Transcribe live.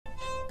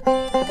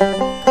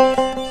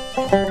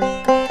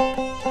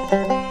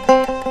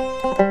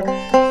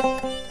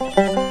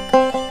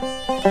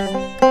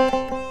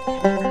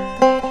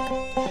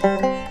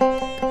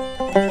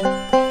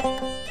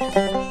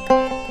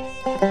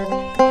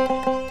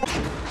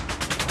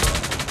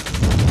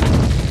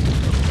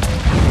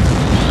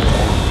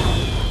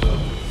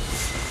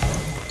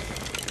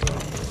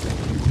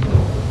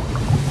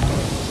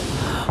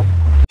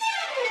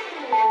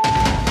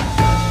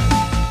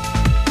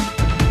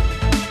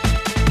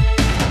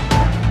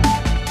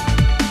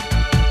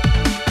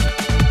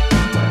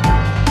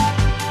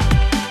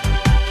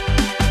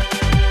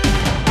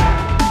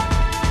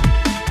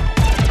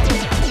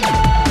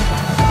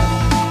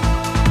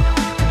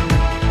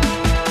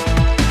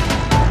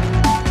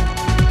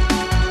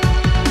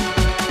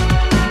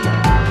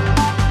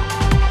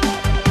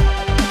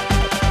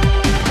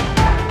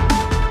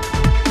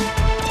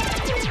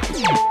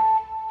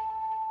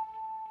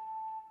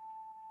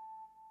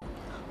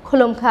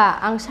खुलुमखा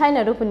आं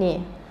साइना रुपनि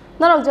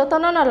नरक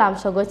जतन न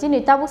लामसगो चिनि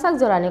ताबुकसाक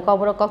जरानि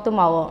कबर कक्तु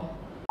मावो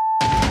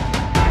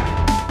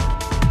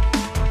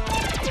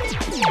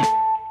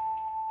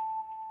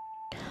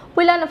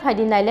पुइलानो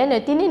फाइदि नाइलेनो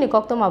तिनिनि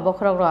कक्तु मा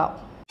बखरक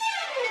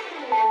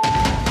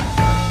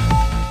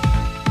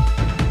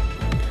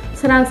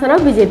Serangsaro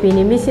BJP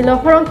ni misilo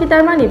horong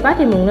kitarmani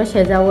party mungno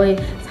sejawi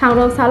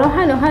sangrong salo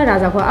haino hai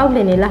raja ko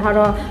awleni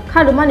laharo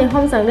khadumani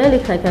homsang rally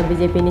khlaika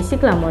BJP ni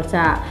sikla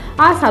morcha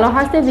a salo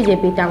haste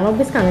BJP tanglo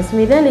biskang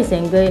smi rally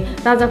sengoi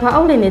raja ko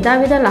awleni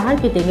davida lahar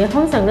kitinge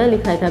homsang rally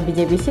khlaika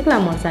BJP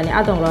sikla morcha ni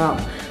adongro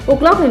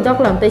uklok ni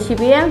doklam te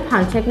CPM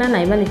phanchekna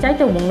naimani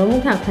chaito mungno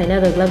mungthang khaina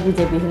rogla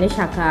BJP hine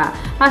shakha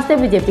haste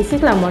BJP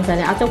sikla morcha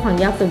ni achok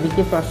phangyak to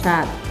Biki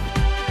Prasad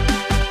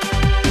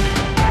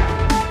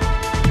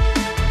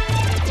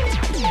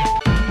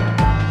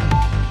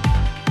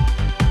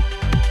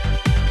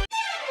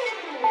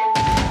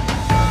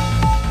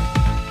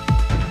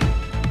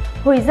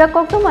Huiza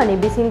koktomani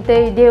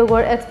bisingte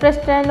Deoghar Express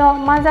train no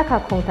manjakha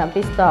khongtham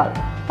pistol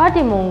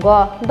party mungo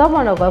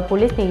domanogo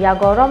police ni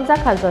yago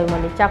romjakha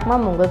joymani chakma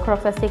mungo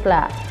khoroksa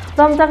sikla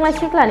romjakna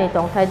sikla ni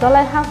tongthai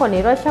dolai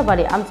hangkoni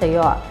roisabari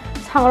amchayo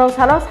sangrong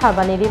salo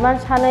sabani riman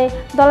sanai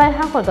dolai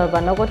hangko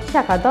dorbanogo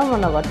tisaka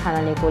domanogo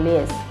thanani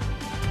police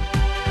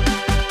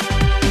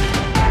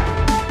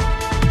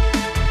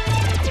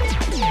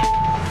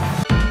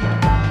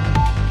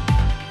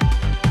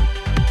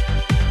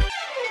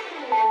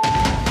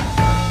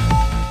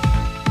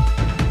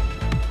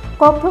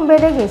Kokthum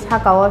bedek ni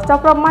sakao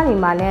choprok mani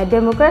mane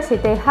democracy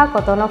te ha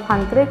kotono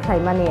phantre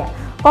khaimani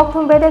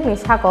kokthum bedek ni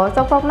sakao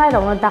choprok nai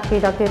rongno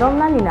dakti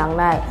romna ni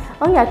nangnai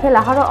ongya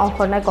khela haro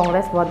ongkhornai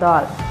congress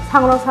bodol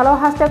sangrong salo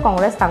haste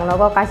congress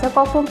tangnogo kaisa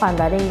kokthum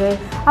pandaringei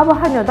abo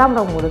hanyo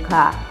damrok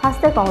murukha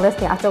haste congress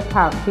ni achok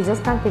phang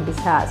bijoskanti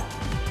bisas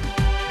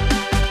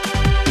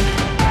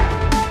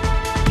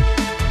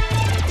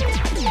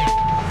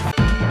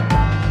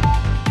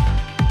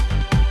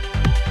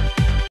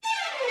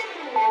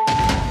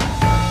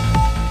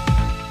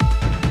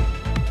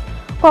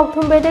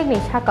Kokthum bedek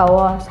ni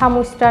sakao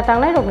samustra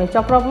tangnai rokni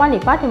chokrok mani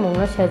party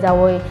mungno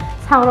sejawi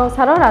sangrong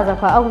saro raja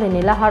ko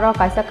awleni laharo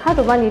kaisa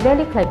khadumani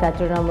rally khlaika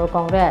Trinamool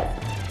Congress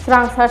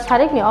srangsar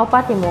sarik ni o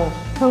party mung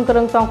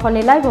thungkrung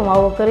tongkhoni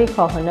laibungao kari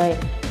kho honoi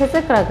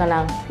khechekra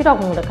ganang phirok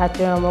mung rakha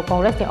Trinamool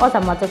Congress ni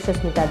ojamachok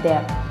Susmita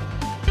Dev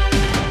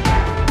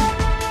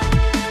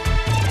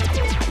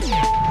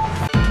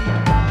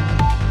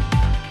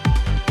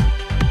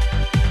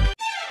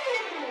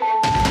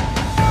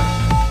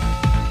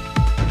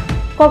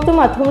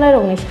Koktuma thumnai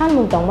rokni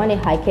sanmung tongmani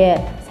haike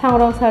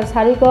sangrong sar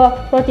sariko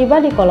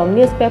protibadi kolom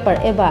newspaper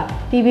eba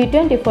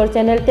TV24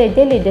 channel te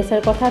daily desar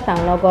kotha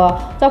tanglogo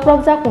choprok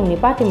jakungni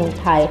party mung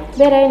thai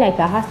berai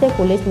naika haste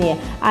police ni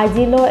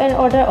IG law and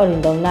order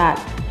orindongnat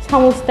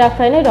samustra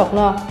khainai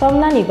rokno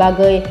tomnani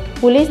bagoi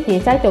police ni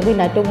chaitogui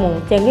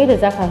natukmung chengi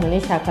rejakha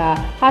hini saka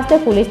haste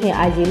police ni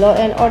IG law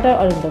and order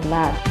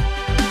orindongnat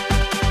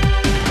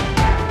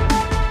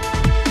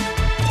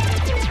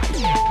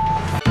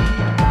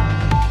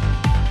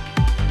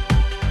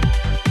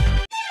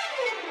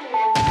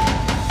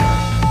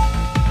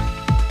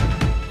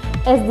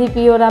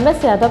SDPO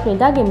Ramesh Yadav ni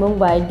dagi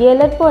Mumbai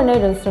DLED pornai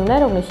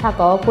rungsrungnai rokni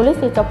sakao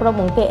police ni choprok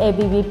mungte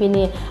ABVP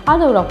ni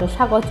adong rokni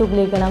sakao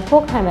chugli ganang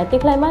khok haima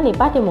tiklaimani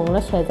party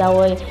mungno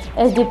sejawi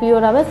SDPO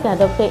Ramesh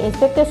Yadav te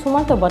Inspector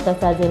Sumanto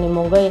Bhattacharya ni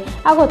mungoi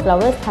Agotla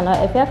West Thana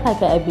FIR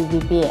khaika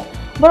ABVP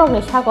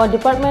borokni sakao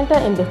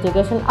Departmental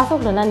Investigation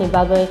asok ni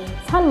bagoi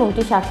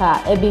sanmungti sakha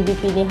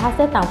ABVP ni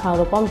haste tangphang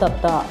rupam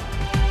daptar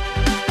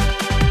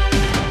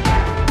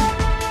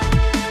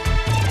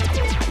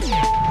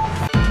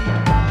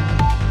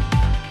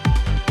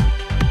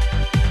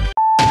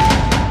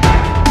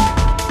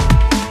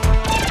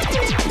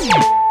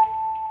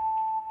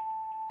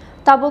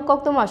Tabuk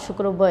koktuma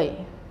shukrubai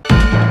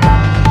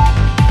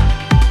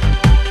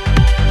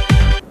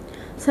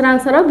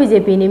Serangsaro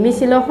BJP ni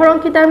misilo horong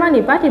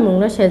kitarmani party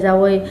mungno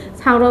sejawi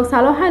sangrong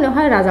salo haino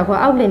hai raja ko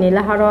awleni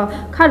laharo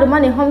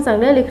khadumani homsang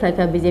rally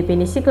khlaika BJP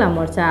ni sikla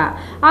morcha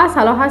a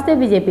salo haste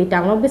BJP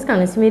tanglo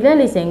biskang smi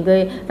rally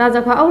sengoi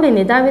raja ko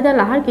awleni davida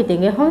lahar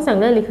kitinge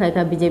homsang rally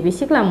khlaika BJP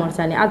sikla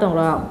morcha ni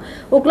adongrok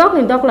uklok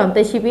ni doklam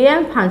te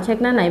CPM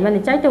phanchekna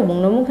naimani chaito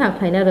mungno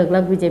mungthang khlaina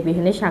roglak BJP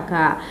hine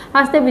shakha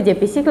haste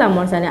BJP sikla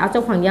morcha ni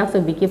achok phangyak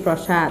to Biki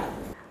Prasad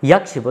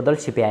Yak sibodol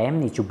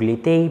CPIM ni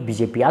chuglite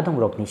BJP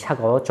adongrok ni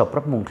sagao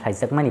choprok mung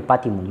khlaijakmani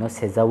party mungno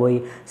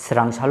sejawi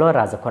srangsalo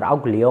rajakhor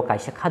auglio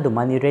kaisa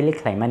khadumani rally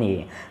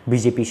khlaimani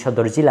BJP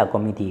Sodor Jila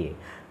Committee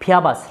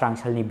phiaba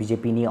srangsalni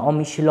BJP ni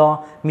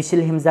omisilo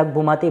misil himjak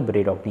bumate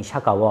brirok ni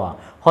sagao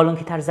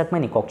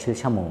holongkitharjakmani koksil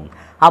samung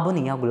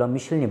aboni yagulo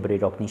misil ni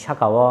brirok ni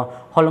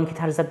sagao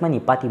holongkitharjakmani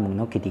party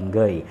mungno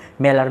kitingoi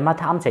melar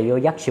matha amchayo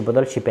yak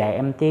sibodol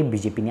CPIM te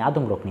BJP ni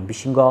adongrok ni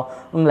bisingo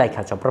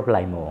unglaikha choprok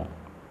laimo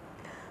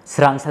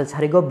Srangsal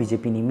Charigo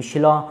BJP ni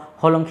Mishilo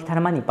holong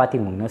kitharmani pati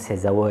mungno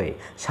sejawoi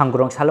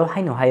sangrong salo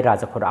haino hai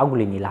rajakhor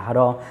aguli ni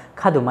laharo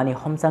khadumani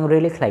homchang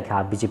rele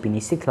khlaika BJP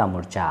ni sikla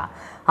morcha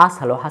a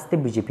salo haste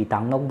BJP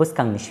tangnok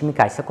buskang ni simi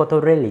kaisa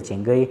koto rele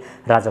chengai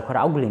rajakhor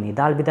aguli ni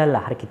dal bidal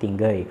lahar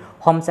kitingai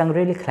homchang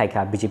rele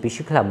khlaika BJP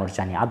sikla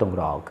morcha ni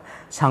adongrok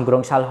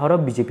sangrong sal horo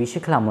BJP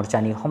sikla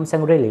morcha ni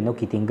homchang rele no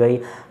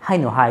kitingai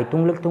haino hai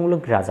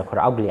tungluk rajakhor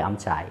aguli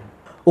amchai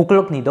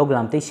uklok ni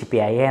doglamte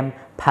CPIM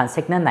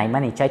phansekna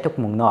naimani chaitok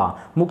mungno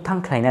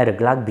mukthang khlaina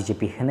reglak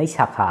BJP henai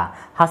শাখা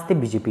haste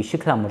BJP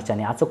শিখলা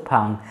মোর্চানি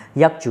আচকফাং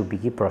ইয়াকচু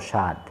বিকি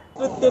প্রসাদ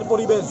নেতৃত্বের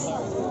পরিবেশ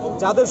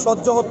যাদের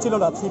সহ্য হচ্ছিল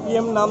না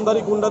CPM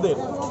নামধারী গুন্ডাদের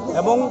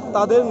এবং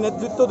তাদের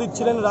নেতৃত্ব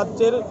দিচ্ছিলেন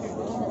রাজ্যের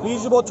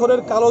 20 বছরের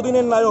কালো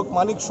দিনের নায়ক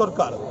মানিক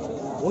সরকার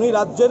উনি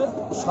রাজ্যের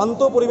শান্ত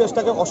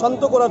পরিবেশটাকে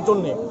অশান্ত করার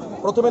জন্য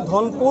প্রথমে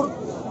ধনপুর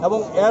এবং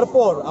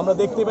এরপর আমরা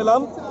দেখতে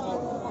পেলাম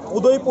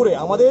উদয়পুরে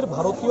আমাদের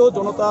ভারতীয়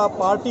জনতা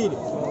পার্টির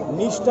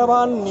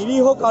নিষ্ঠাবান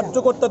নিরীহ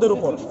কার্যকর্তাদের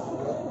উপর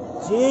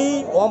যেই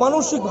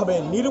অমানসিকভাবে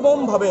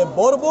নির্মমভাবে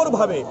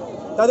বর্বরভাবে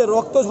তাদের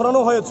রক্ত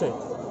ঝরানো হয়েছে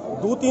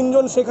 2-3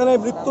 জন সেখানে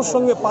মৃত্যুর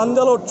সঙ্গে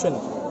পাঞ্জা লড়ছেন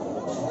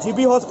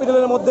জিবি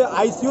হসপিটালের মধ্যে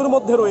আইসিইউর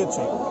মধ্যে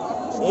রয়েছে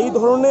এই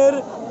ধরনের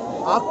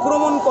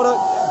আক্রমণ করা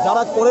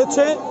যারা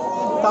করেছে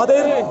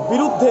তাদের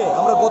বিরুদ্ধে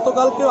আমরা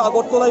গতকালকে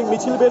আগরতলায়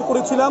মিছিল বের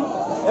করেছিলাম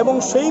এবং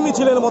সেই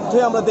মিছিলের মধ্যে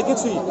আমরা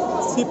দেখেছি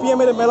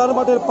সিপিএমের মেলার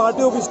মাঠের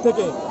পার্টি অফিস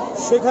থেকে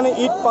সেখানে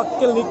ইট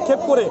পাটকেল নিক্ষেপ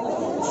করে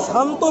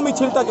শান্ত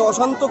মিছিলটাকে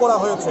অশান্ত করা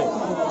হয়েছে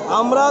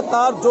আমরা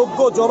তার যোগ্য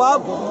জবাব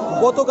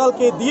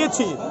গতকালকে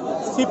দিয়েছি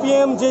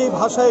সিপিএম যেই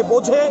ভাষায়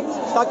বোঝে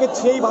তাকে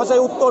সেই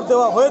ভাষায় উত্তর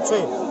দেওয়া হয়েছে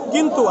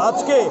কিন্তু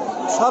আজকে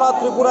সারা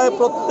ত্রিপুরায়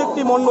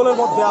প্রত্যেকটি মণ্ডলের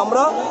মধ্যে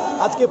আমরা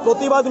আজকে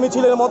প্রতিবাদ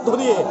মিছিলের মধ্য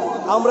দিয়ে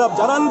আমরা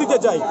জানান দিতে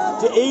চাই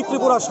যে এই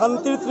ত্রিপুরা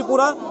শান্তির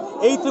ত্রিপুরা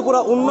এই ত্রিপুরা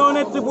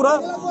উন্নয়নের ত্রিপুরা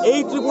এই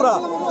ত্রিপুরা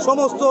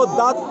সমস্ত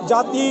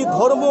জাতি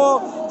ধর্ম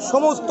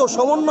সমস্ত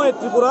সমন্বয়ের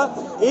ত্রিপুরা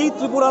এই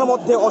ত্রিপুরার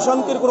মধ্যে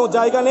অশান্তির কোনো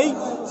জায়গা নেই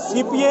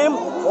সিপিএম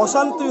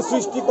অশান্তির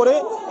সৃষ্টি করে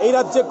এই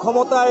রাজ্যে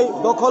ক্ষমতায়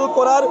দখল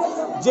করার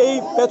যেই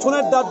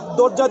পেছনের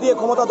দরজা দিয়ে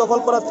ক্ষমতা দখল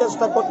করার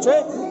চেষ্টা করছে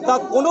তা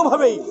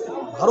কোনোভাবেই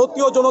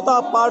ভারতীয় জনতা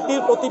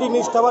পার্টির প্রতিটি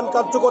নিষ্ঠাবান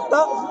কার্যকর্তা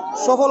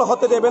সফল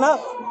হতে দেবে না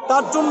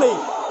তার জন্যেই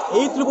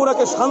এই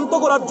ত্রিপুরাকে শান্ত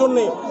করার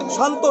জন্যে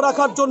শান্ত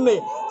রাখার জন্যে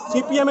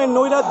সিপিএমের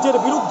নৈরাজ্যের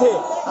বিরুদ্ধে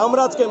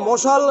আমরা আজকে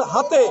মশাল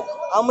হাতে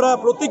আমরা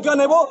প্রতিজ্ঞা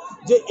নেব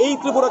যে এই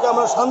ত্রিপুরাকে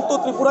আমরা শান্ত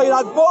ত্রিপুরাই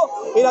রাখবো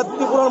এই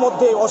ত্রিপুরার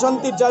মধ্যে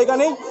অশান্তির জায়গা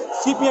নেই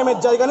সিপিএমের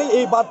জায়গা নেই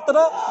এই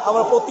বার্তাটা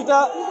আমরা প্রতিটা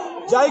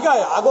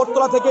জায়গায়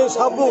আগরতলা থেকে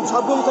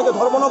সাবরুম থেকে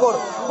ধর্মনগর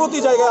প্রতি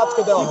জায়গায়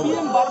আজকে দেওয়া হবে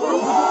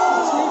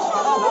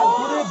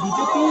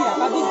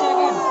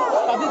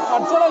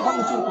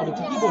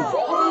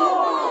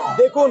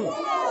দেখুন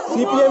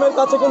সিপিএম এর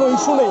কাছে কোনো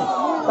ইস্যু নেই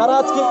তারা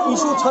আজকে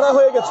ইস্যু ছাড়া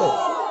হয়ে গেছে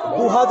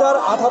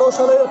 2018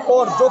 সালের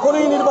পর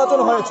যখনই নির্বাচন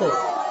হয়েছে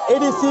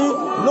এডিসি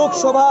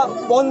লোকসভা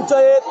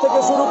পঞ্চায়েত থেকে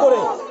শুরু করে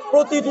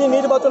প্রতিটি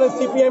নির্বাচনে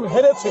সিপিএম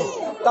হেরেছে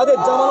তাদের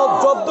জামানত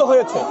জব্দ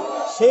হয়েছে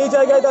সেই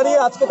জায়গায় দাঁড়িয়ে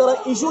আজকে তারা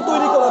ইস্যু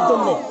তৈরি করার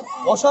জন্য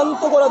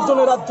অশান্ত করার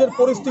জন্য রাজ্যের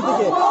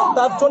পরিস্থিতিকে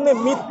তার জন্য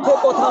মিথ্যে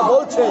কথা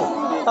বলছে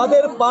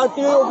তাদের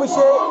পার্টি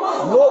অফিসে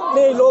লোক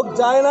নেই লোক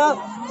যায় না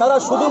তারা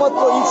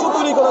শুধুমাত্র ইস্যু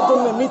তৈরি করার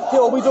জন্য মিথ্যে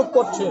অভিযোগ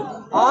করছে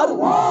আর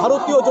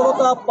ভারতীয়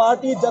জনতা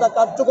পার্টির যারা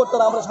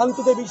কার্যকর্তারা আমরা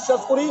শান্তিতে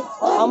বিশ্বাস করি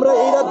আমরা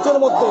এই রাজ্যের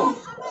মধ্যে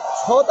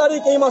 6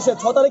 তারিখ এই মাসে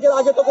 6 তারিখের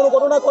আগে তো কোনো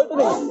ঘটনা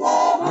ঘটেনি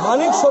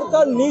মানিক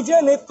সরকার নিজে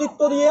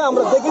নেতৃত্ব দিয়ে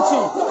আমরা দেখেছি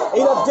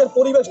এই রাজ্যের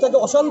পরিবেশটাকে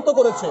অশান্ত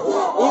করেছে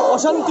এই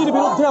অশান্তির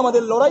বিরুদ্ধে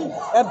আমাদের লড়াই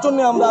এর জন্য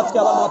আমরা আজকে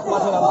আবার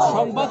মাঠে নামছি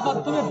সংবাদ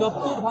মাধ্যমে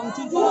দপ্তর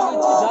ভাঙচুর করা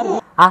হয়েছে যার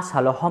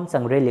asalo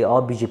homchang rally o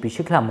BJP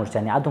shikla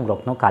morchani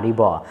adongrokno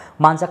karibo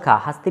manjaka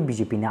haste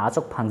BJP ni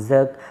achok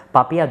phangjak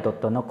papia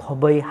dotto no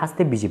khoboi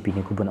haste BJP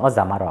ni kubun o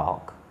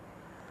jamarok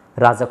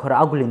rajakhor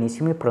agulini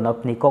simi pranab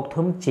ni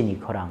kokthum Chini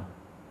Khorang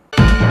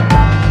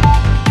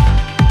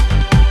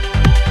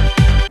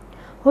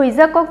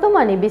huija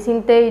koktomani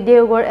bisingte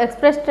Deoghar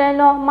express train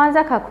no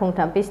manjaka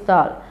khungtham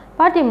pistol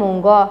Party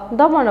Mungo,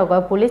 Domanogo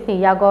Police ni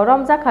Yago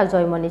Romjaka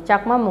Joymoni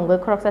Chakma Mungo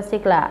Kroksa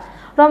Sikla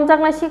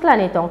Romjakna Sikla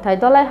ni Tongthai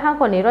Dolai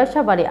Hangko ni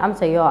Roishabari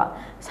Amsayo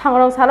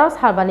Sangrong Salo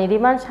Salbani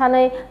Riman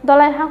Chanai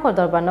Dolai Hangko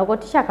Dorbanogo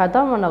Tishaka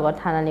Domanogo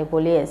Thanani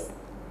Police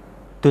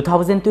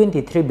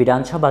 2023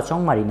 Bidan Sabha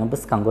Chongmari no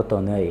Buskango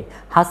Tonoi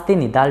Haste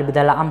ni Dal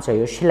Bidala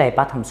Amsayo Shilai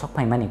Patham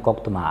Sokpaimani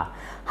Koktuma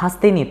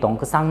Haste ni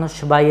Tongkasang no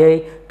Shbayai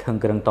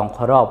Thongrang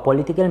Tongkhoro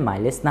political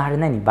miles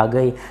naharnani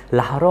bagai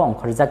laharo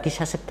ongkhorja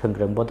kisashak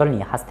thongrang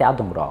bodolni haste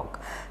adongrok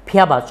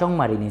phiaba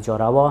chongmari ni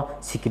jorawo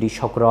sikri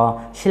shokro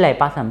silai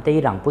patham tei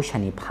rang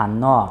puisani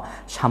phanno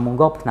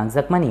samungo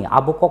phnangjakmani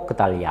abo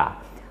koktalia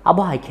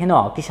abo haikeno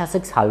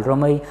kisashak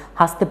salromai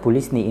haste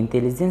police ni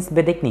intelligence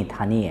bedekni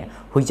thani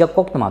huijak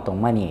koktma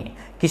tongmani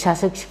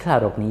kisashak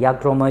shiklarokni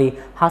yagromai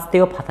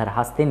hasteo phatar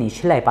haste ni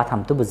silai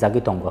patham tubu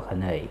jagi tongo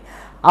khanai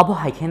abo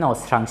haikeno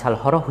srangsal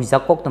horo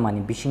huijak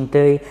koktomani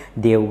bisingtei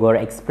Deoghar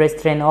express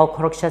train o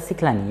khoroksa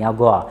siklani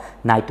yago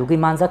naitugi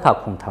manjaka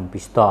khungtham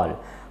pistol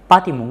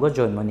Pati mungo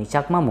joymoni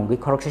chakma mungi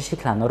khoroksa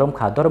siklano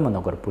romkha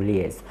Dormonogor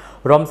Police.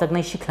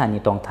 Romjaknai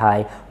siklani tongthai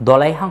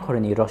dolai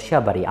hangkhorni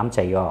Russia bari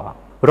amchayo.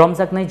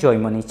 Romjaknai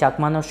joymoni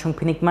chakmano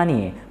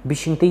sungphinikmani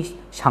bisingti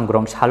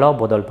sangrong salo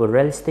Bodolpur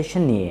rail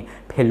station ni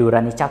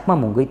Phelurani chakma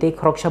mungi tei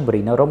khoroksa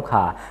brino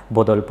romkha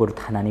Bodolpur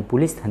thanani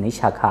police thani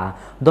shakha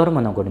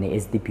Dormonogor ni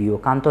SDPO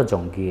Kanto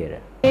Jongir.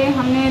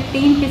 हमने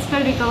 3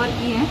 pistol recover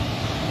की हैं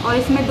और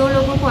इसमें 2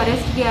 लोगों को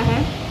arrest किया है,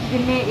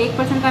 जिनमें एक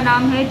पर्सन का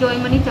नाम है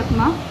जॉयमनी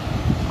चकमा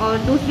और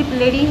दूसरी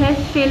लेडी है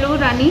शेलो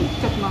रानी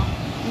चकमा।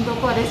 इन दो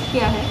को अरेस्ट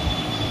किया है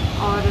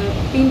और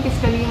 3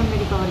 पिस्टल ही हमने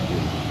रिकवर की।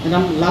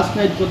 मैडम लास्ट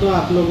नाइट को तो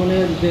आप लोगों ने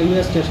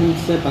रेलवे स्टेशन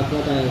से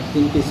पकड़ा था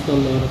 3 पिस्टल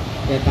और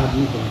एक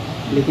आदमी को,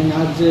 लेकिन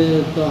आज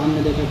तो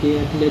हमने देखा कि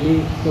एक लेडी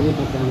को भी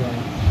पकड़ा गया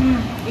है।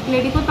 एक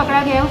लेडी को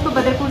पकड़ा गया है, उसको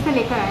बदरपुर से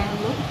लेकर आए हम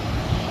लोग,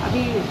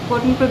 अभी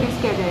कोर्ट में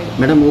प्रोड्यूस किया जाएगा।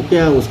 मैडम वो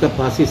क्या उसका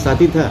पासी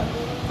साथी था?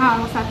 हाँ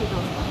वो साथी था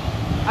उसका।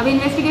 अभी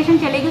इन्वेस्टिगेशन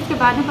चलेगी, उसके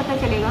बाद में पता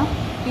चलेगा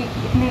कि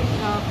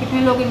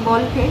कितने लोग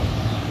इन्वॉल्व थे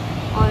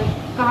और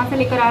कहाँ से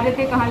लेकर आ रहे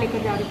थे, कहाँ लेकर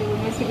जा रहे थे, वो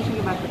इन्वेस्टिगेशन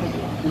के बाद पता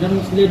चलेगा। मैडम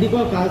उस लेडी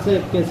को कहाँ से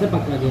कैसे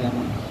पकड़ा गया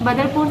है?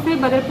 बदरपुर से,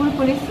 बदरपुर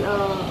पुलिस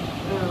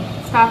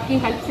स्टाफ की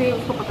हेल्प से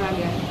उसको पकड़ा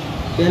गया है।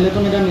 पहले तो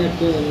मैडम एक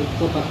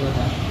को पकड़ा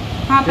था।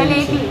 हाँ पहले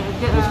एक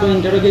उसको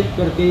इंटरोगेट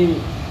करके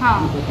हाँ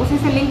उसी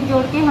से लिंक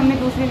जोड़ के हमने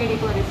दूसरी लेडी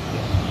को अरेस्ट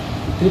किया।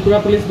 त्रिपुरा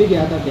पुलिस भी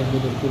गया था क्या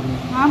बदरपुर में?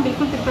 हाँ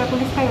बिल्कुल, त्रिपुरा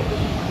पुलिस का ही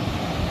ऑपरेशन था।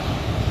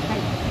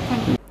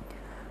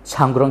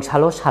 Sangrong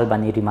salo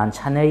salbani riman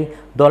chanai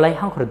dolai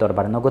hangkhor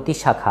dorbar nogoti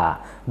shakha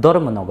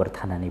Dormonogor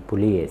thanani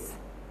police.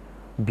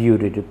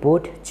 Bureau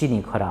report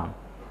Chini Khorang.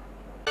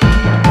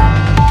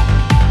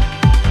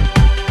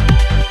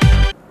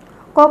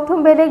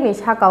 Kokthum bedekni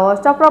sakao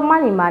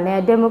chokropmani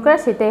mane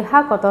democracy tei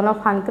ha kotono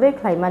phankre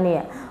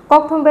khlaimani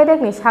kokthum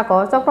bedekni sakao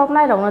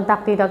chokropnai rokno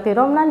dakti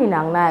romnani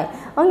nangnai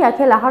ongya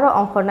khela haro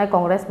ongkhornai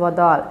congress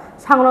bodol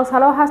sangrong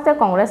salo haste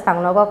congress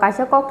tangnogo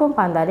kaisa kokthum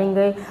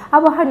pandaringei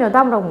abo haino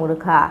damrok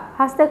murukha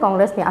haste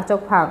congress ni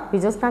achok phang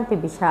bijoskanti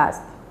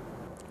bisas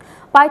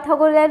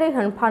paithogolari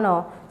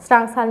hanphano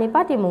strangsalni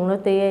party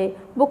mungno tei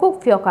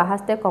bukuk phyoka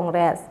haste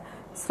congress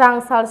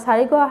Strangsal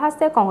sarigo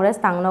haste congress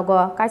tangnogo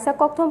kaisa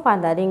kokthum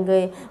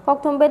pandaringei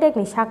kokthum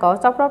bedekni sakao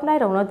chopropnai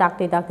rokno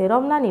dakti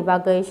romnani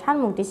bagei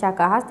sanmungti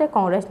saka haste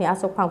congress ni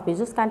asok phang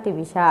bijuskanti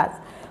bisas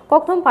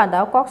kokthum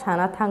pandao kok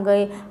sana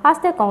thangei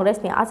haste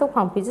congress ni asok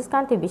phang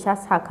bijuskanti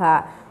bisas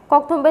sakha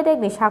kokthum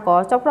bedekni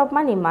sakao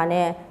chopropmani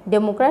mane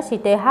democracy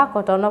te ha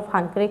kotono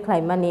phankri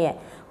khlaimani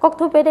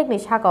kokthum bedekni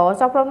sakao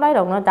chopropnai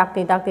rokno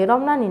dakti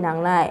romnani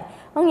nangnai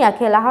ongya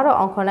khela haro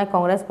ongkhonai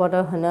congress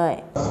bodol honoi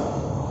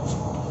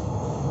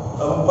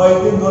এবং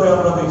কয়েকদিন ধরে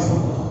আমরা দেখছি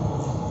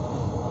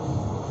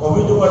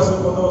অভিযোগ আসছে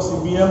কোথাও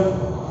CPM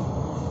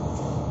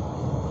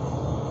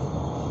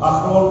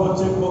আক্রমণ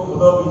করছে,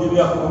 কোথাও বিজেপি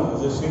আক্রমণ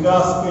করছে। সেটা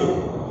আজকে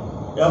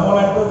এমন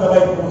একটা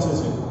জায়গায়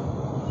পৌঁছেছে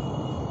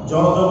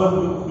জনজীবন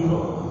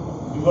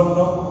বিপন্ন,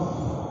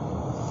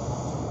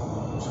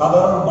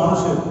 সাধারণ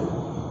মানুষের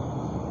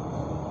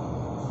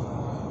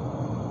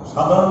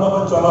সাধারণভাবে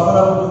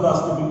চলাফেরা পর্যন্ত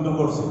আজকে বিঘ্ন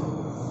করছে।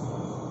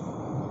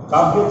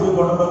 কালকে যে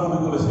ঘটনাগুলি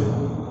করেছে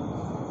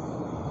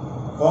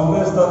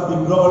কংগ্রেস তার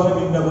তীব্র ভাষায়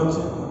নিন্দা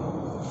করছে।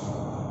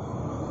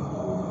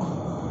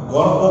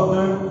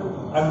 গণতন্ত্রের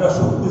একটা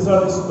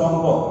শক্তিশালী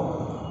স্তম্ভ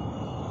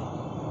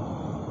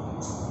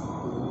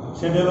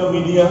সেটা হলো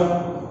মিডিয়া,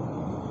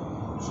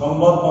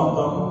 সংবাদ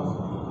মাধ্যম।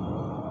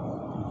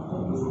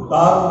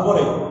 তার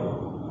উপরে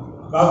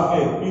কালকে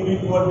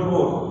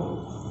টিভি-24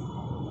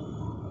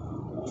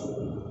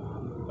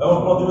 এবং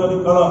প্রতিবাদী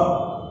কলাম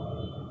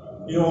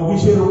এই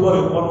অফিসের উপরে,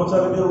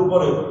 কর্মচারীদের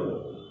উপরে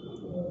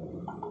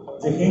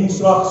যে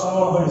হিংস্র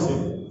আক্রমণ হয়েছে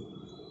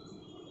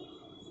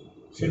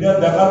সেটা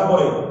দেখার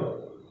পরে,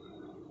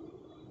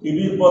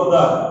 টিভির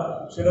পর্দা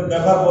সেটা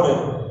দেখার পরে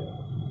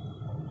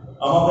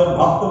আমাদের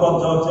ভাবতে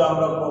লজ্জা হচ্ছে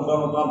আমরা কোন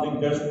গণতান্ত্রিক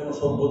দেশ, কোন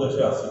সভ্য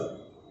দেশে আছি।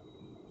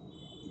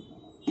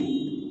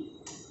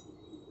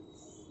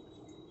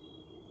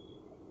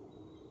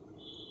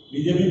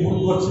 বিজেপি ভুল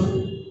করছে।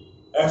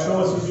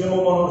 একসময় সিপিএম ও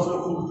মনোনয়ন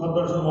ফুল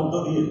সন্ত্রাসের মধ্য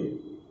দিয়ে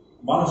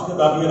মানুষকে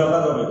দাবিয়ে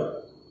রাখা যাবে,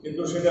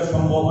 কিন্তু সেটা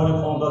সম্ভব হয়নি,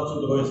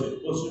 ক্ষমতাচ্যুত হয়েছে।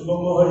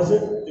 পশ্চিমবঙ্গ হয়েছে,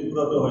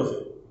 ত্রিপুরাতে হয়েছে।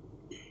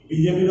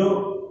 বিজেপিরও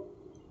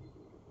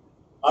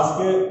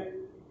আজকে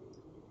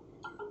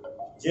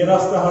যে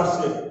রাস্তা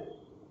হাঁটছে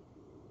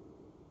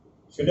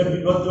সেটা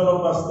বিপজ্জনক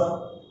রাস্তা,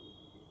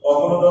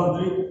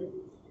 অগণতান্ত্রিক।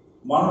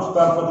 মানুষ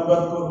তার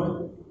প্রতিবাদ করবে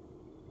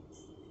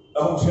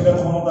এবং সেটা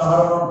ক্ষমতা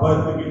হারানোর ভয়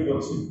থেকেই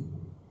করছে।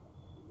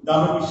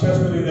 আমি বিশ্বাস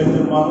করি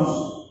রাজ্যের মানুষ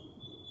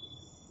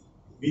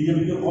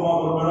বিজেপিকে ক্ষমা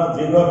করবে না।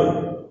 যেভাবে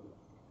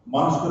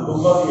মানুষকে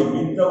ধোঁকা দিয়ে,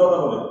 মিথ্যা কথা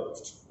বলে,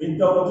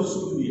 মিথ্যা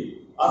প্রতিশ্রুতি দিয়ে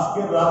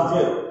আজকের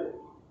রাজ্যের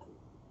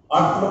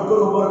 8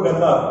 লক্ষের উপর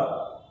বেকার,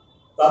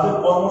 তাদের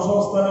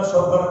কর্মসংস্থানের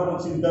সরকারের কোনো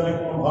চিন্তা নেই,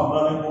 কোনো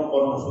ভাবনা নেই, কোনো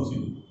কর্মসূচি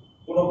নেই,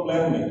 কোনো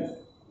প্ল্যান নেই।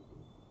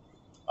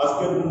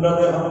 আজকে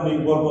গুন্ডাদের হাতে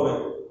নির্ভর করে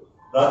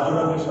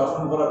রাজ্যটাকে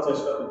শাসন করার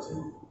চেষ্টা করছে।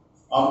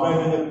 আমরা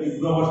এটাকে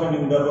তীব্র ভাষায়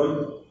নিন্দা করি।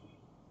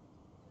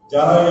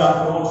 যারা এই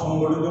আক্রমণ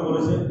সংগঠিত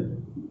করেছে,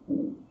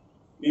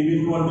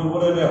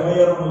 টিভি-24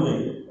 এফআইআর অনুযায়ী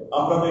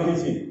আমরা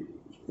দেখেছি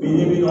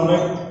বিজেপির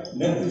অনেক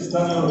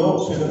নেতৃস্থানীয় লোক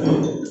সেটাতে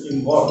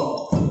ইনভলভ।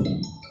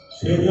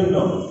 সেই জন্য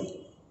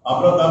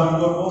আমরা দাবি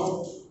করব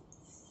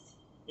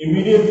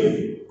ইমিডিয়েটলি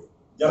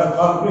যারা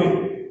কালপ্রিট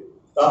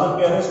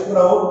তাদেরকে অ্যারেস্ট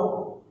করা হোক,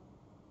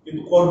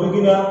 কিন্তু করবে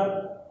কিনা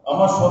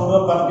আমার সন্দেহ।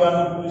 কালকে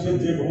আমি পুলিশের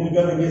যে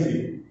ভূমিকা দেখেছি,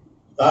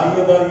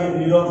 দাঁড়িয়ে দাঁড়িয়ে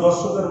নীরব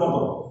দর্শকের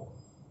মতো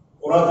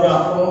ওরা যে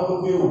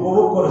আক্রমণকে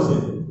উপভোগ করেছে,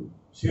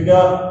 সেটা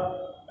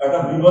একটা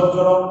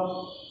বিপজ্জনক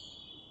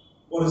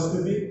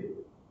পরিস্থিতি।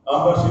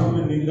 আমরা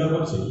সেগুলি নিন্দা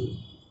করছি।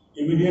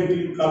 ইমিডিয়েটলি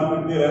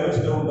কালপ্রিটদের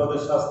অ্যারেস্ট এবং তাদের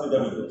শাস্তি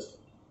দাবি করছি।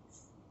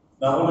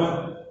 না হলে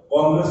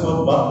কংগ্রেস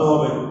বাধ্য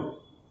হবে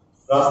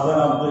রাস্তায়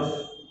নামতে,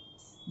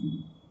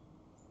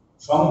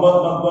 সংবাদ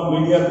মাধ্যম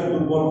মিডিয়াকে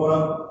দুর্বল করা,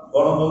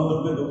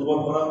 গণতন্ত্রকে দুর্বল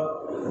করা,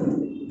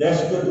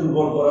 দেশকে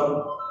দুর্বল করা,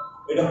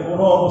 এটা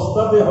কোনো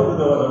অবস্থাতে হতে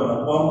দেওয়া যাবে না।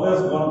 কংগ্রেস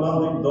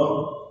গণতান্ত্রিক দল,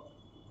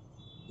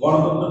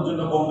 গণতন্ত্রের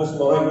জন্য কংগ্রেস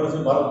লড়াই করেছে,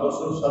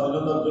 ভারতবর্ষের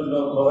স্বাধীনতার জন্য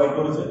লড়াই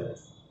করেছে।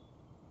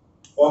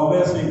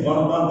 কংগ্রেস এই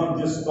গণতান্ত্রিক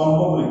যে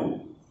স্তম্ভগুলি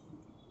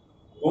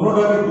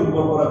কোনোটাকে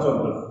দুর্বল করা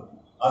চলবে না।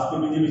 আজকে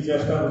বিজেপি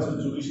চেষ্টা করছে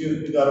জুডিশিয়ারি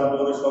থেকে আরম্ভ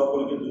করে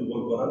সকলকে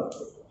দুর্বল করা,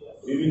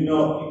 বিভিন্ন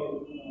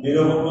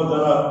নিরপেক্ষ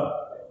যারা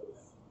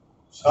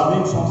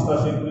স্বাধীন সংস্থা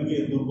সেগুলিকে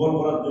দুর্বল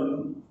করার জন্য।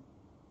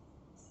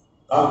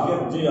 কালকের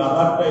যে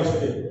আঘাতটা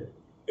এসছে,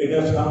 এটা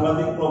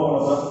সাংঘাতিক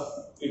প্রবণতা।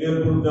 এটার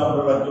বিরুদ্ধে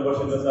আমরা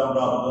রাজ্যবাসীর কাছে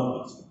আমরা আবেদন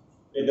করছি,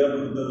 এটার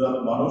বিরুদ্ধে যেন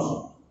মানুষ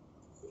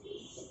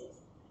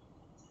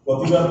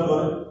প্রতিবাদ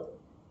করে,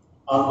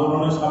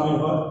 আন্দোলনে সামিল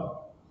হয়।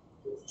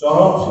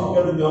 চরম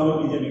শিক্ষা দিতে হবে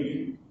বিজেপিকে।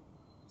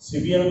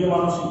 সিপিএমকে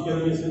মানুষ শিক্ষা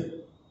দিয়েছে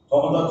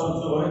ক্ষমতাচ্যুত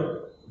করে,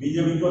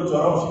 বিজেপিকেও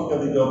চরম শিক্ষা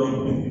দিতে হবে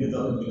এই থেকে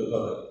তাদের বিরত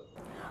হবে।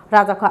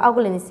 রাজাখা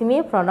আগুলিনি সিমি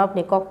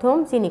প্রণবনি ককথুম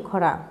চিনি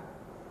খরা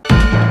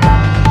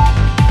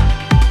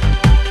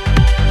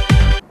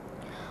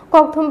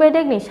ককথুম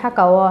বেদেগনি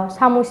সাকাও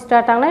সামুস্tra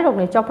tangnai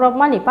rokni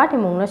choprokmani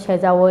patimungno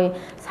sejawoi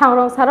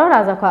sangrong saro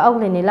rajakha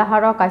aglini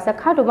laharo kaisa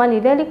khadumani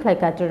rally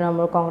khlaika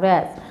Trinamool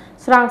Congress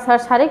srangsar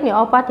sarikni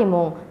o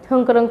patimung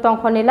thungkrung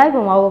tongkhoni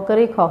laibungao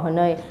gori kho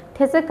honoi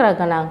thesakra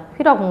ganang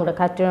phirokmung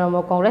rekha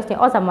Trinamool Congress ni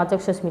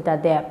ojamajok Susmita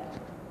Dev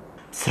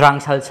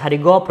Srangsal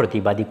Sarigo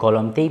Protibadi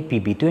Kolomte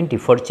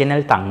PB24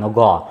 channel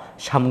Tangnogo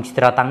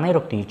Samukstra Tangnai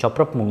Rokni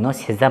Choprok Mungno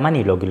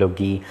Sezamani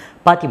Logilogi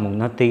Pati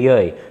Mungno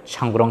Teyoi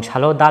Sangrong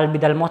Salo Dal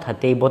Bidal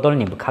Mothate Bodol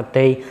ni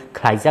Bkhakte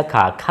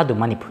Khlaijaka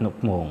Khadumani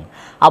Phunukmung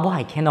Abo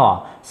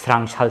Haikeno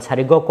Srangsal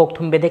Sarigo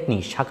Kokthum Bedekni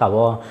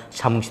Shakawo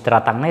Samukstra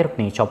Tangnai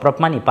Rokni Choprok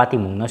Mani Pati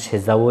Mungno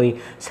Sezawoi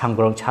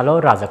Sangrong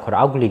Salo Rajakhor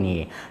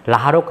Aglini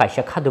Laharo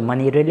Kaisa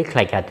Khadumani Rally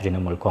Khlaika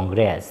Trinamool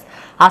Congress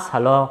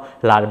Asalo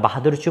Lal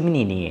Bahadur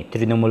Chumini ni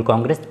Trinamool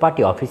Congress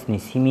Party Office ni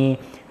simi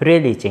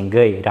rally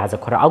chengai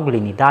Rajakhor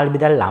Aglini Dal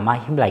Bidal Lama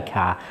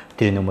Himlaikha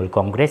Trinamool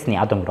Congress ni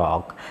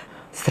Adongrok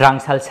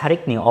Srangsal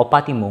Sarik ni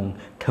Opati Mung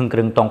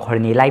Thungkrung Tongkhor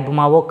ni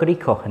Laibumao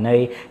Krikho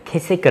Hnoi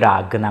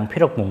Khesekra Ganang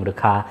Phirok Mung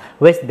Rekha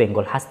West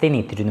Bengal Haste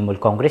ni Trinamool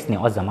Congress ni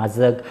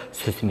Ojamajak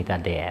Susmita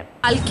Dev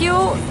কালকেও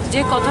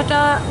যে কথাটা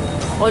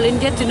all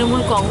India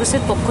Trinamool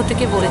কংগ্রেসের পক্ষ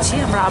থেকে বলেছি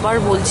আমরা আবার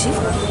বলছি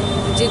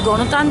যে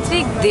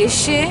গণতান্ত্রিক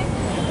দেশে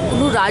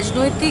কোনো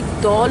রাজনৈতিক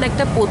দল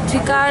একটা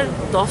পত্রিকার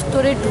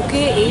দফতরে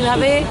ঢুকে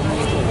এইভাবে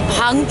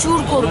ভাঙচুর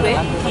করবে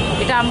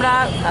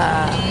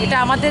এটা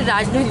আমাদের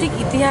রাজনৈতিক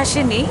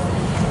ইতিহাসে নেই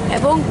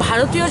এবং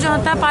ভারতীয়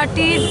জনতা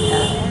পার্টির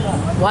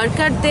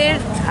ওয়ার্কারদের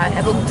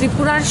এবং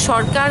ত্রিপুরার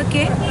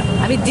সরকারকে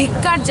আমি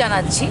ধিক্কার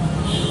জানাচ্ছি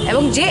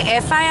এবং যে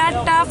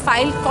এফআইআরটা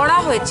ফাইল করা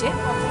হয়েছে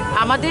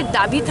আমাদের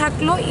দাবি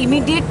থাকলো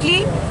ইমিডিয়েটলি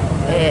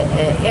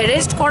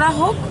অ্যারেস্ট করা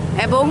হোক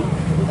এবং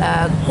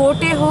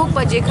কোর্টে হোক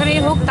বা যেখানে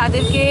হোক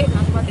তাদেরকে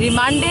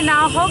রিমান্ডে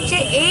নেওয়া হোক যে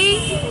এই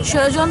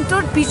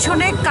ষড়যন্ত্রের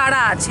পিছনে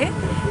কারা আছে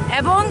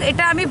এবং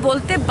এটা আমি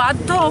বলতে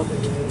বাধ্য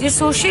যে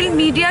সোশ্যাল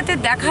মিডিয়াতে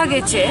দেখা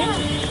গেছে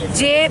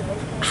যে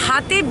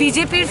হাতে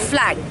বিজেপির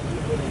ফ্ল্যাগ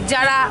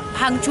যারা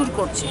ভাঙচুর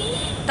করছে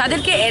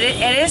তাদেরকে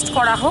অ্যারেস্ট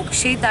করা হোক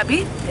সেই দাবি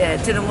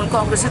তৃণমূল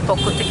কংগ্রেসের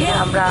পক্ষ থেকে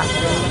আমরা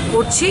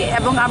করছি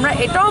এবং আমরা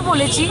এটাও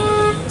বলেছি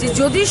যে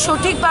যদি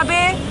সঠিকভাবে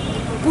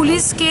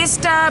পুলিশ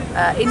কেসটা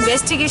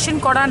ইনভেস্টিগেশন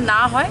করা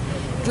না হয়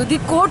যদি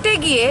কোর্টে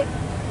গিয়ে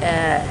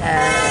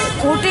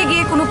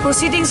কোনো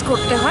প্রসিডিংস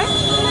করতে হয়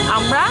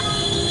আমরা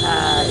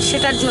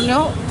সেটার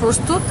জন্যও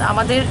প্রস্তুত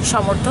আমাদের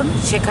সমর্থন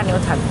সেখানেও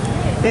থাকবে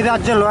এই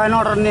রাজ্যে ল অ্যান্ড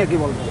অর্ডার নিয়ে কি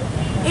বলবো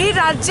এই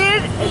রাজ্যের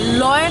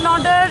ল অ্যান্ড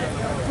অর্ডার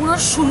পুরো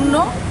শূন্য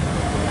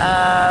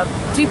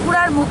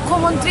ত্রিপুরার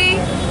মুখ্যমন্ত্রী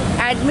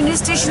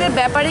অ্যাডমিনিস্ট্রেশনের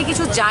ব্যাপারে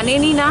কিছু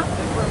জানেনই না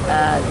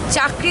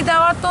চাকরি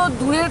দেওয়া তো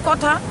দূরের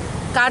কথা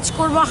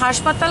কাজকর্ম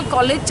হাসপাতাল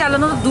কলেজ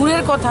চালানো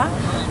দূরের কথা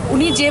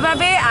উনি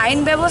যেভাবে আইন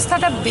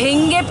ব্যবস্থাটা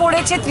ভেঙে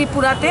পড়েছে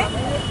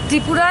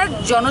ত্রিপুরার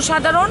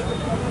জনসাধারণ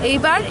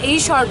এইবার এই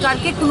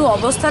সরকারকে কোনো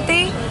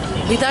অবস্থাতেই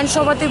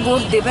বিধানসভাতে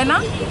ভোট দেবে না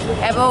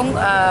এবং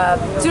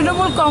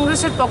তৃণমূল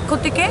কংগ্রেসের পক্ষ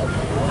থেকে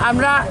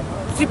আমরা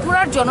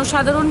ত্রিপুরার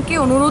জনসাধারণকে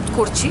অনুরোধ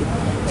করছি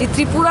যে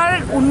ত্রিপুরার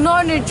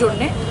উন্নয়নের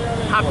জন্যে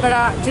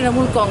আপনারা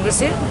তৃণমূল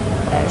কংগ্রেসের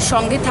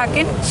সঙ্গে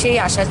থাকেন সেই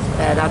আশা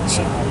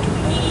রাখছি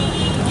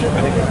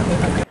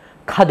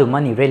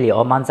খাদুমানি রেলি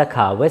ও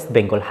মানজাখা ওয়েস্ট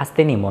বেঙ্গল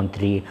হাস্তেনি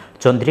মন্ত্রী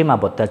চন্দ্রিমা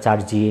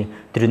ভট্টাচার্য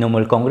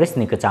তৃণমূল কংগ্রেস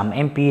নি কচাম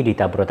এমপি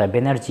রিতাব্রতা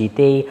ব্যানার্জি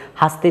তে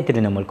হাস্তে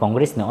তৃণমূল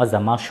কংগ্রেস নি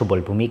অজামা সুবল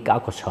ভূমিকা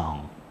আকর্ষণ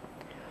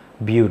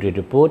ব্যুরো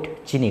রিপোর্ট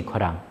চিনি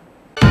খরাং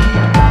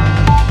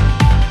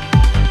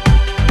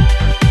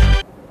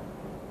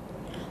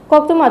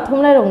কক্তমা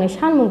থুমলাই রংনি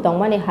সানমুং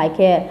তংমানি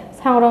হাইকে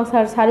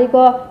सांग्रांसार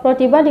सारिगो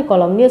प्रतिबादी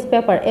कलम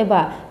न्यूज़पेपर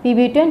एबा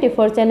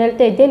PB24 चैनल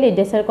ते डेली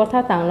देशर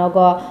कथा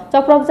तांगनगो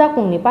चप्रबजा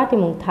कुंगनि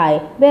पाटिमुं थाय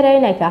बेराय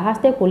नायका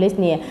हास्ते पुलिस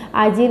नि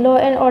आईजी लॉ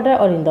एंड ऑर्डर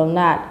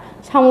अरिंदमनाथ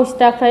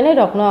सामुस्टा ख्रायनाय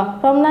रखनो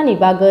रमनानि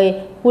बागै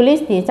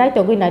पुलिस नि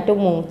चाइतगै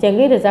नायतुमुं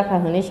चेंगि रोजाखा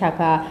हनि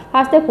शाखा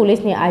हास्ते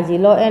पुलिस नि आईजी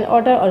लॉ एंड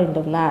ऑर्डर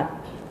अरिंदमनाथ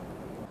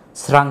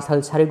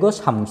स्रांसाल सारिगो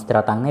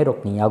सामुस्ट्रा तांगनाय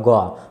रखनियागो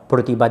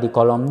प्रतिबादी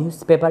कलम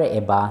न्यूज़पेपर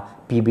एबा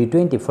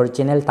PB24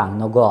 चैनल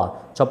तांगनगो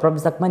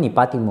चप्रबजाकमानि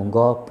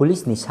पाटिमुंगो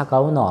पुलिस नि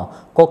साकाउनो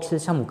कक्सिल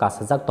सामुका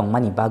सजाक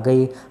तंगमानि बागै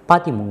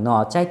पाटिमुंनो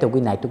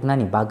चाइतगै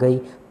नायतुकनानि बागै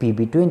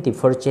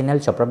PB24 चैनल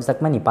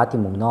चप्रबजाकमानि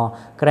पाटिमुंनो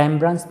क्राइम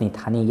ब्रांच नि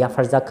थानि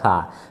याफारजाखा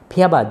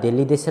फियाबा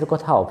दिल्ली देशर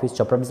कथा ऑफिस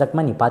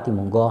चप्रबजाकमानि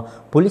पाटिमुंगो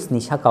पुलिस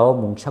नि साकाओ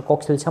मुंगसा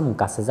कक्सिल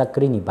सामुका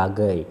सजाकरिनि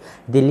बागै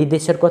दिल्ली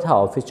देशर कथा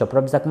ऑफिस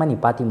चप्रबजाकमानि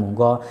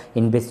पाटिमुंगो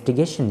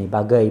इन्वेस्टिगेशन नि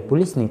बागै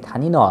पुलिस नि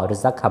थानिनो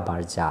रजाखा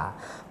बारजा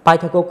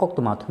पाइथाको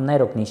कक्तमा थुमनाय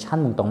रकनि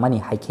सानमुं तंमानि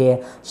हाइखे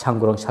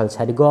सांग्रं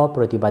सालसारिगो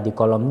प्रतिबादी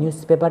कलम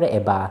न्यूज़पेपर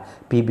एबा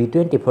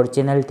PB24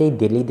 चैनल ते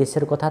दिल्ली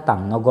देशर कथा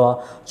तांगनगो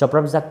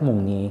चप्रबजाक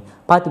मुंगनि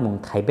पाटिमुं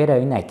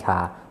थाइबेराय नायखा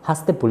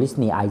हास्ते पुलिस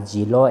नि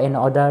आईजी लॉ एंड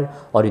ऑर्डर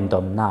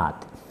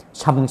अरिंदमनाथ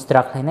सामुं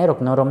स्ट्राख्लायनाय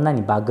रकनो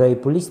रमनानि बागै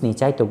पुलिस नि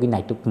चाइतगि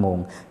नायतुकमुं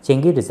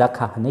चेंगि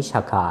रिजाखा हनै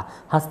शाखा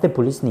हास्ते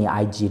पुलिस नि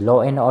आईजी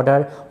लॉ एंड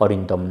ऑर्डर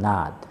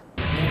अरिंदमनाथ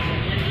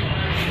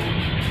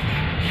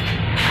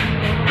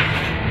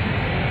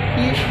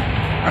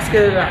আজকে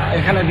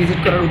এখানে ভিজিট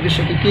করার উদ্দেশ্য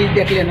কি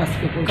দেখলেন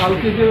আজকে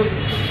কালকে যে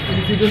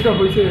ইনসিডেন্টটা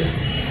হয়েছে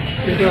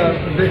এটা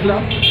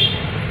দেখলাম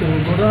তো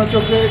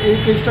ঘটনাচক্রে এই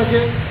কেসটাকে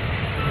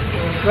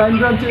ক্রাইম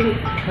ব্রাঞ্চে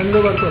হ্যান্ড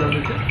ওভার করা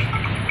হয়েছে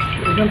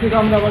এখান থেকে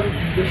আমরা আবার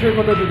দেশের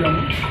কথা তো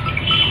জানি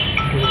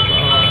তো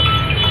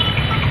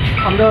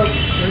আমরা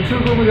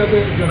এনশিওর করবো যাতে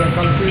যারা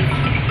কালকে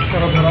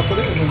তারা ধরা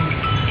পড়ে এবং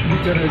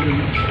বিচারের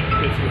জন্য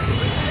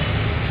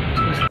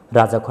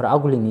রাজাখর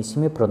আগুলিনি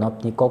সিমি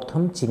প্রণবনি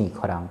ককথম চিনি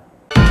খরাং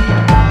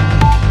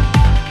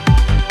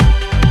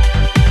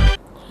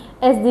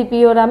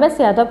SDPO Ramesh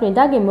Yadav ni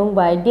dagi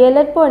Mumbai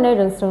DLED pornai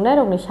rungsrungnai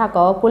rokni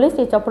sakao police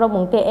ni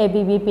chopromungte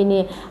ABBP ni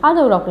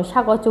adu rokni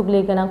sakao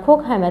chugli ganang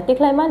khok haima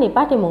tiklaimani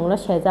patimungno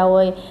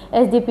sejawoi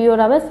SDPO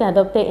Ramesh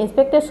Yadav te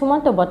Inspector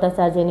Sumanto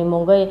Bhattacharya ni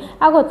mungai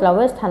Agotla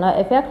West Thana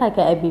FIR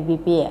khlaika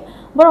ABBP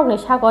borokni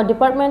sakao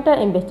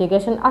Departmental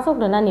Investigation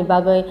asoknana ni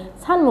bagai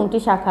sanmungti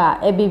shakha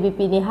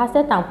ABBP ni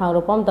haste tangphang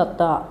rupom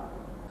dotto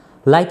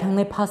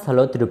लाइथांनाय फास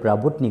हालो Tripura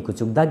बुटनि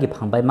कुचुकदागि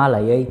फांबाय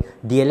मालायै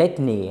DLED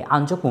नि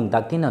आनजोकमुं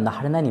दागतिनो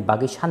नाहारनानि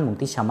बागै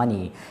सानमुंति सामानि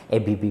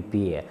ABBP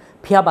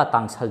फियाबा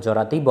तांसाल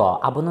जरातैबो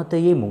आबोनो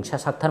तैयै मुंसा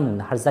साक्थार मुं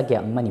नाहारजागे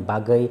अंगमानि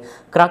बागै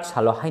क्राक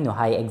सालो हायनो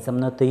हाय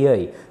एग्जामनो तैयै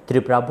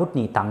Tripura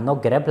बुटनि तांनो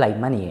गेरेब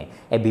लाइमानि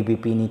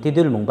ABBP नि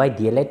तिदुल मुंबाय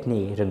DLED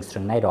नि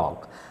रोंस्रोंनाय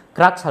रक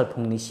क्राक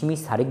सालफुंनि सिमी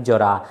सारिक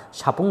जरा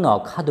सापुंनो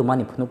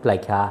खादुमानि फुनुक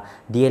लाइखा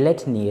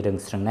DLED नि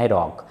रोंस्रोंनाय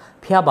रक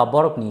फियाबा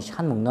बरकनि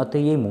सानमुंनो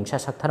तैयै मुंसा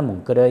साक्थार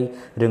मुंकरै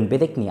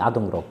रोंबेदेकनि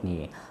आदं रकनि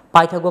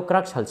पाइथागो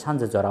क्राक साल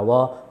सानजा जरावो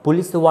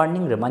पुलिस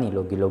वार्निंग रमानि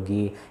लगी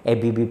लगी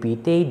ABBP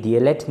ते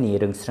DLED नि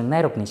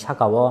रोंस्रोंनाय रकनि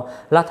साकावो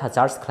लाथा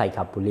चार्ज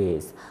खलाइखा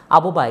पुलिस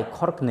आबोबाय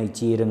खरक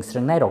नैचि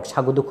रोंस्रोंनाय रक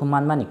सागुदुखु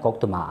मानमानि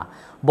कक्तमा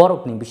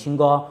बरकनि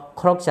बिसिंगो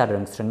खरकचार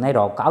रोंस्रोंनाय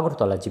रक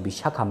आगरतला जिबि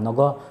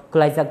साखामनगो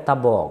क्लाइजाक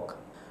ताबक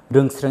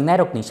रोंस्रोंनाय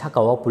रकनि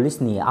साकाओ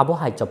पुलिसनि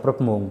आबहाय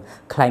चप्रपमुं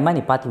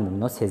ख्लाइमानि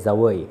पाटिमुंनो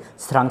सेजावै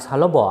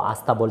स्रांसालबो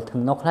आस्ताबल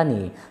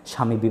थंनखलानि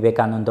Swami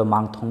Vivekananda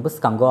मांगथं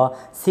बसकांगो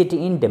city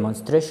in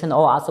डेमनस्ट्रेशन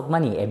O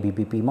आसकमानि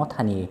ABBP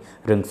मथानि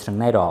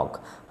रोंस्रोंनाय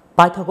रक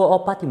पाइथागो ओ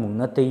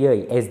पाटिमुंनो तैयै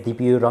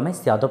SDPO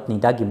रमेश यादव नि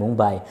दागि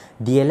मुंबाय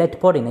DLED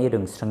परिनाय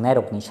रोंस्रोंनाय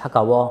रकनि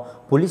साकाओ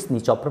पुलिसनि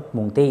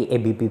चप्रपमुंते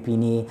ABBP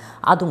नि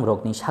आदुं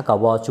रकनि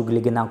साकाओ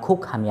चुगलिगोनां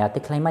खुक हामिया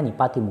तेख्लाइमानि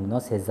पाटिमुंनो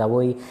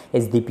सेजावै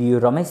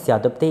SDPO रमेश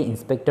यादव ते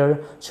इंस्पेक्टर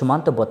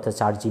सुमंत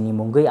भट्टाचार्य नि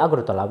मुंगै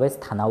Agartala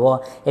waste थानाओ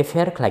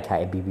FIR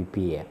खलाइखा ABBP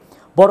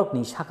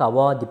बरकनि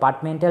साकाओ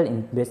departmental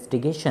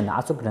investigation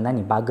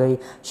आसुग्रनानि बागै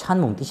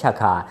सानमुंति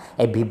शाखा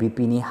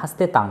ABBP नि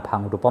हास्ते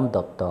तांफां रूपम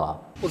दत्त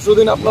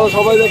পরশুদিন আপনারা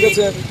সবাই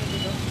দেখেছেন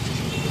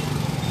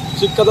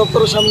শিক্ষা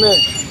দপ্তরের সামনে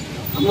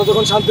আমরা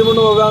যখন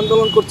শান্তিপূর্ণভাবে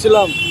আন্দোলন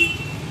করছিলাম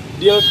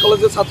DLED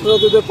কলেজের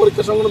ছাত্রছাত্রীদের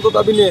পরীক্ষা সংক্রান্ত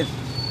দাবি নিয়ে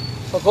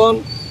তখন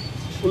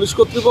পুলিশ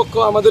কর্তৃপক্ষ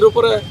আমাদের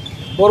উপরে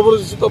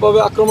বর্বরোচিতভাবে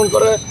আক্রমণ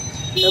করে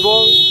এবং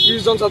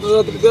 30 জন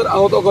ছাত্রছাত্রীদের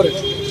আহত করে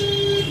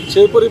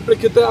সেই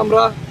পরিপ্রেক্ষিতে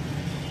আমরা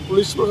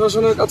পুলিশ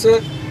প্রশাসনের কাছে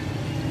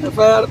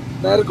FIR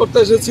দায়ের করতে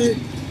এসেছি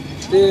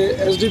যে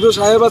SDPO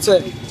সাহেব আছে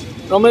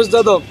রমেশ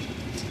যাদব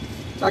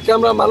তাকে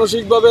আমরা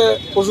মানসিকভাবে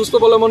অসুস্থ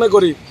বলে মনে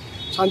করি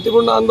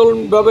শান্তিপূর্ণ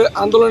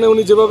আন্দোলনে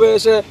উনি যেভাবে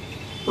এসে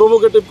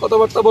প্রভোকেটিভ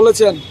কথাবার্তা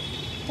বলেছেন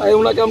তাই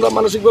ওনাকে আমরা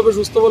মানসিকভাবে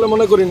সুস্থ বলে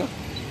মনে করি না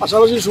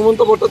পাশাপাশি সুমন্ত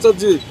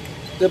ভট্টাচার্য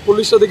যে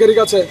পুলিশ আধিকারিক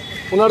আছে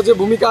ওনার যে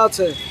ভূমিকা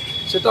আছে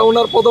সেটা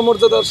ওনার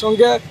পদমর্যাদার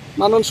সঙ্গে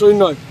মানানসই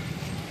নয়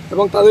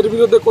এবং তাদের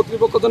বিরুদ্ধে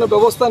কর্তৃপক্ষ যেন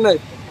ব্যবস্থা নেয়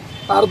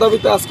তার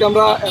দাবিতে আজকে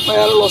আমরা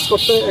এফআইআর লস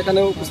করতে এখানে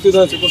উপস্থিত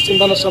হয়েছি পশ্চিম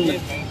থানার সামনে।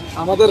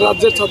 আমাদের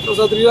রাজ্যের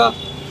ছাত্রছাত্রীরা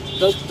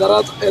যারা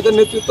এদের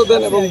নেতৃত্ব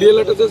দেন এবং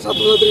ডিএলএডের যে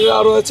ছাত্রছাত্রীরা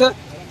রয়েছে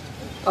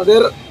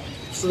তাদের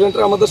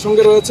স্টুডেন্টরা আমাদের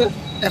সঙ্গে রয়েছে।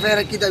 এফআইআর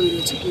কি দাবি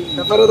রয়েছে?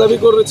 এফআইআর দাবি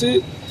করেছি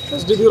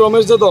এসডিপি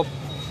রমেশ যাদব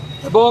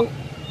এবং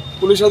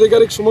পুলিশ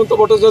আধিকারিক সুমন্ত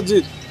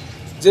ভট্টাচার্যের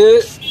যে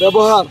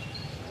ব্যবহার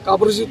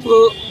কাপুরুষিত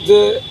যে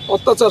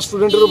অত্যাচার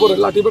স্টুডেন্টের উপরে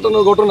লাঠি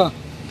পেটানোর ঘটনা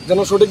যেন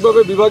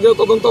সঠিকভাবে বিভাগীয়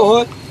তদন্ত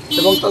হয়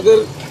এবং তাদের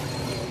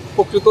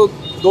প্রকৃত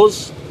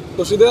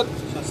দোষীদের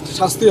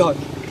শাস্তি হয়।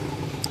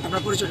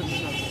 আপনার পরিচয়?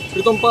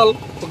 প্রীতম পাল,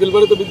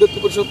 উকিলবাড়িতে বিদ্যার্থী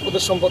পরিষদ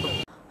প্রদেশ সম্পাদক।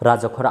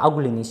 রাজখর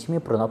আগুলি নিশমি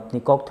প্রণবনি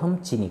ককথম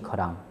চিনি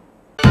খরাং।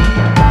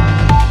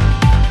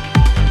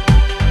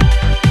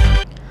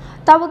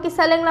 Tabu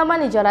kisah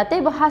lenglamani jorate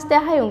bahaste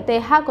hayung te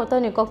ha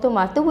kotoni kokto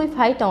matu wi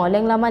fai tong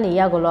lenglamani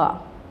yagolo.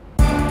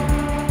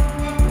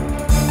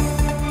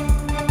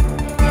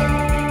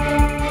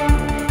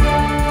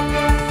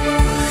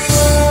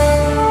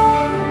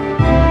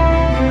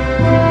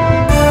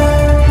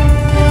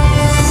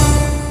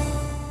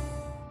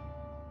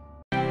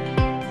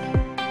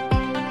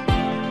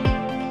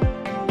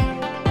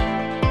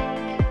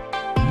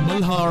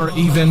 Malhar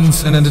Events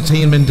and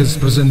Entertainment is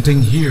presenting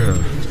here,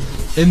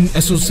 in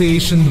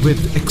association with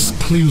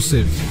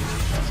Exclusive,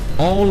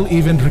 all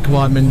event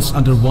requirements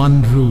under one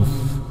roof.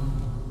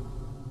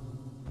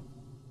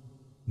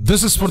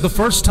 This is for the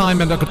first time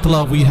in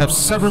Agartala. We have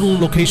several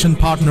location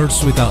partners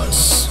with us.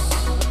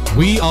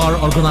 We are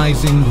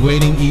organizing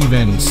wedding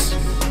events.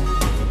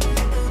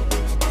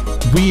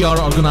 We are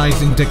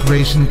organizing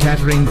decoration,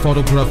 catering,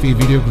 photography,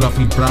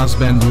 videography, brass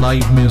band,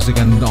 live music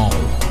and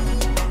all.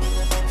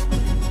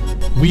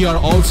 We are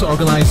also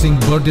organizing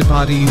birthday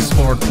parties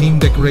for theme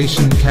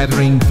decoration,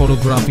 catering,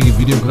 photography,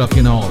 videography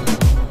and all.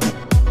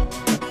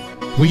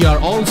 We are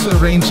also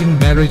arranging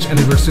marriage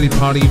anniversary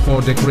party for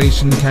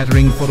decoration,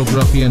 catering,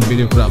 photography and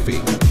videography.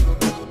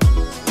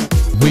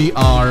 We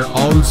are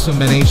also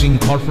managing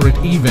corporate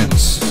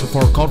events. So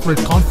for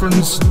corporate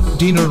conference,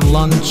 dinner,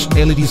 lunch,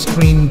 LED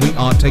screen, we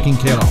are taking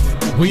care of.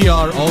 We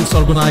are also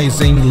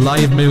organizing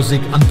live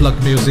music,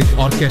 unplugged music,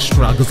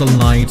 orchestra, ghazal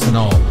nights and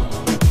all.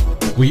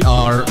 We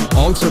are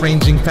also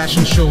arranging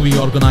fashion show. We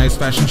organize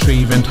fashion show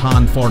event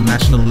hunt for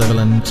national level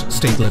and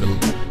state level.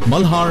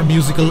 Malhar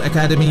Musical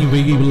Academy,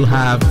 we will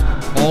have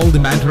all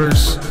the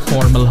mentors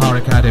for Malhar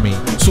Academy.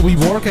 So we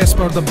work as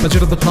per the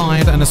budget of the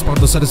client and as per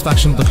the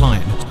satisfaction of the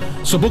client.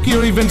 So book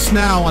your events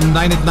now on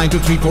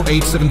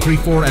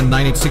 9892348734 and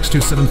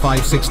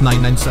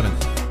 9862756997.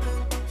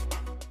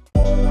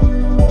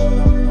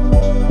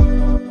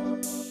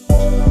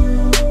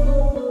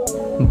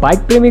 Bike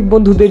প্রেমিক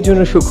বন্ধুদের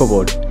জন্য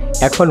সুখবর।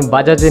 এখন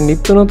বাজাজের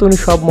নিত্য নতুন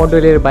সব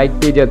মডেলের bike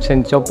পেয়ে যাচ্ছেন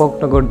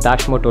চম্পকনগর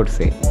দাস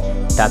মোটরসে।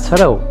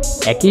 তাছাড়াও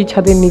একই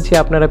ছাদের নিচে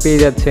আপনারা পেয়ে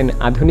যাচ্ছেন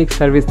আধুনিক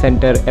সার্ভিস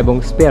সেন্টার এবং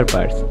স্পেয়ার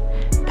পার্টস।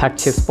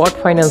 থাকছে স্পট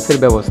ফাইন্যান্সের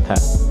ব্যবস্থা।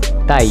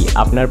 তাই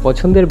আপনার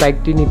পছন্দের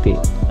বাইকটি নিতে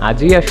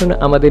আজই আসুন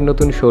আমাদের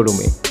নতুন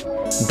শোরুমে।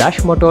 দাস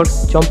মোটরস,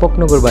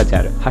 চম্পকনগর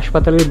বাজার,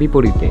 হাসপাতালের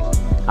বিপরীতে।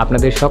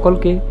 আপনাদের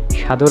সকলকে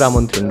সাদর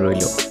আমন্ত্রণ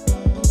রইল।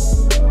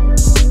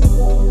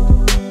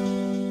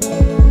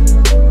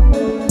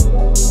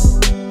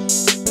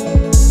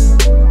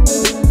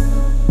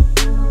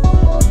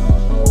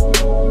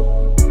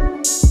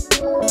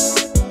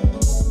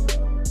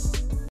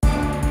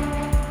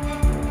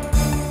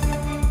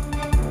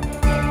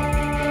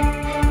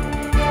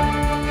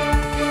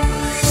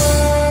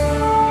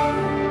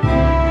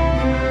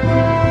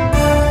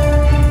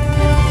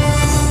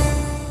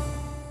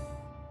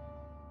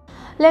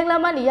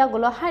 Lenglamani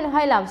yagolo hain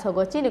hai lam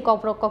sogo chini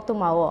kokprok koktu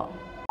mawo.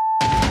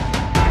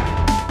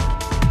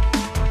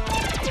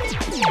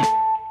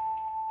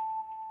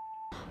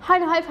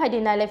 Hain hai faidi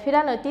nale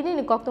firano tini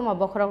ni koktu ma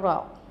bokrok ro.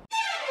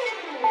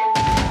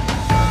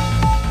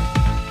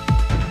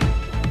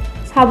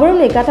 Saburum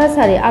ni kata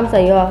sari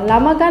amsayo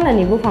lama gana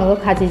ni bufango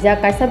khajija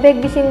kaisa beg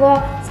bisingo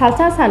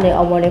salsa sane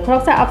omone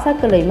kroksa apsa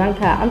kelei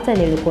mangkha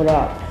amsani lukuro.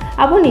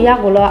 Aboni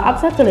yagolo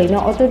apsa kelei no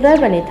auto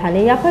driver ni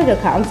thane yakhoi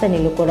rekha amsani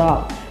lukuro.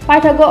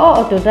 Paithago o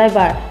auto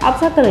driver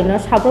apsa kelei no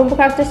sabrum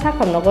bukakte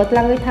sakam no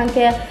gotlangi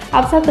thangke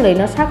apsa kelei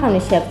no sakam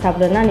ni shep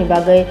sabrana ni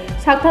bagai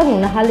sakta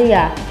mungna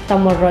halia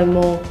tamor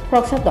roimu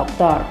kroksa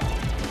doctor.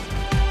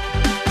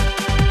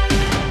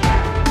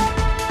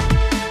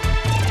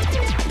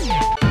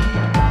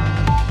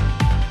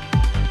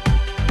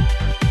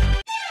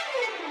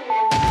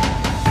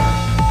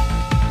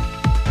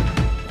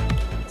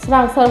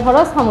 Rangsar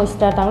horos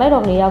hamustra tanglai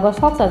rokni yago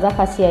soksa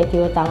jaka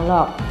CITO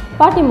tanglok.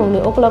 Party mungni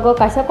oklogo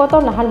kaisa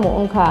kotor nahal mung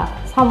ongkha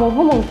samung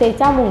homung tei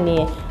chamung ni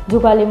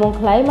jugali mung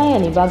khlai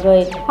mayani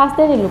bagai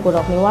haste ni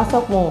lukurokni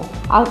wasok mung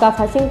alka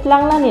phasing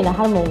tlangla ni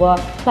nahal mungo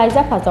khlai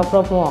jaka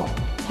joprok mung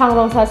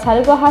sangrongsa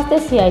sarigo haste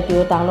CITO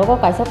tanglogo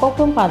kaisa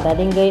koktum pada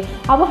ringai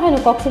abo hainu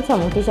koksik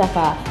samung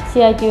tisaka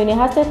CITO ni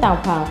haste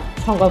tangphang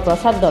Shongkor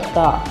Prasad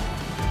Dotto.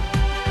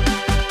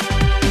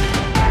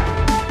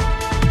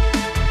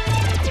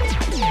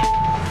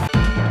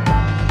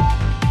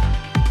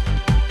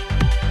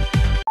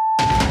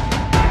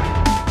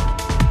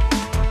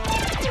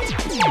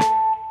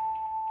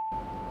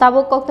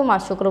 tabuk koktu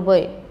masuk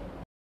ruboi.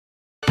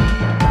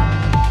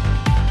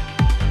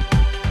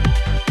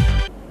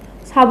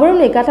 Sabrum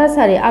ni kata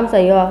sari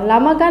amsayo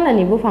lama gana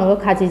ni bufango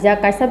khajija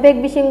kaisa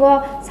beg bisingo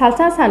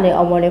salsa sane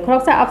omone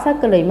khoroksa apsa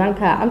kelei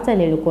manka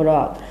amsani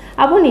lukurok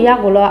aboni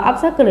yagulo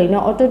apsa kelei no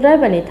auto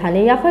driver ni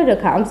thani yafai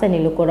rekha amsani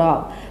lukurok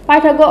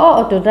paithago o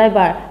auto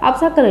driver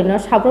apsa kelei no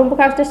sabrum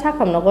bukakte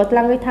sakam no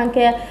gotlangai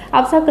thangke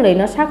apsa kelei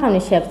no sakam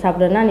ni shep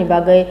sabrana ni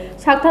bagai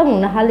sakthang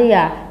mungna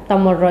halia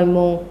tamor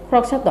roimung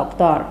khoroksa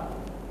doctor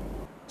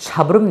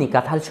Sabrum ni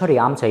kathalchori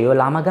amchayo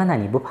lamagana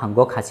ni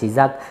buphango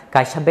khasijak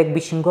kaisa bek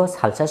bisingo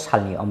salsa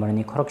salni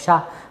omrni khoroksa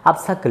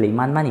apsa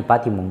kleiman mani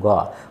pati mungo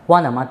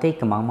wanamate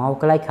kemangmau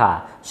kelaika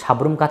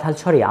sabrum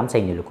kathalchori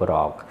amchaini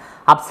lukurok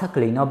apsa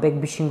kleino bek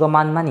bisingo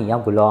manmani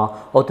yagulo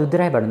auto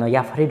driver no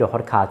yafari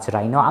rohor kha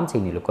chraino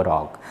amchaini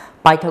lukurok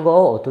paithago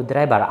auto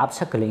driver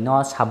apsa kleino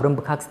sabrum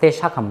bukhakste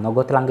sakam no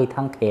gotlangai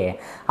thangke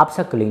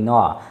apsa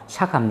kleino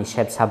sakam ni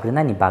shep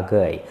sabrina ni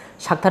bagai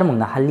saktar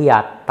mungna halia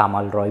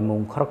tamal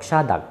roimung khoroksa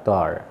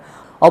doctor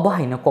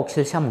Obahaino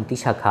koksil samungti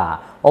sakha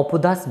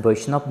Opudas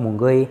Vaishnav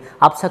mungai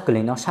apsa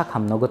kleino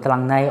sakham no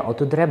gotlangnai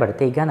auto driver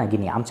te gana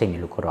gini amchaini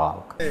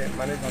lukurok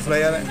মানে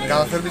ঝুলাইয়া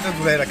গাছের ভিতরে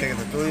ঝুলাই রাখা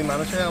গেছে তো এই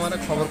মানুষে আমার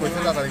খবর কইছে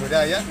তাড়াতাড়ি করে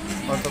আইয়া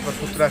অন্তত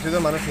 70-80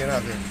 জন মানুষ এখানে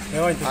আছে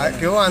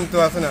কেউ আনতো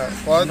আছে না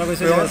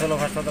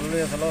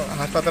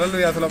হাসপাতালে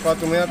লই আসলো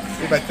তুমি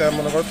এই বাচ্চা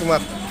মনে করো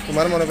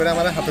তোমার মনে করে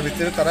আমার হাতের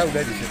ভিতরে তারা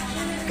উড়াই দিছে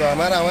তো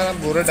আমার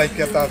বোরে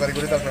ডাইকিয়া তাড়াতাড়ি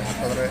করে তারপর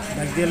হাসপাতালে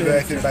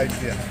বাইক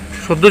দিয়ে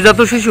সদ্যজাত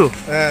শিশু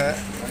হ্যাঁ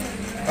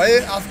এই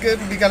আজকে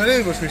বিকালে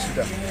এই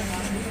শিশুটা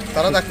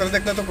তারা ডাক্তার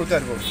দেখলে তো করতে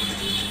পারবো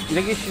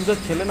এটা কি শিশুর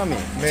ছেলে না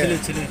মেয়ে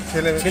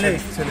ছেলে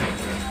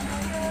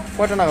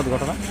কয়টা নাগাদ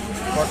ঘটনা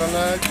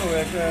একটু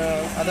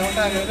আধা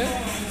ঘন্টা আগে হলে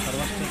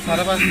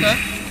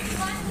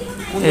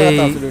 5:30 কোন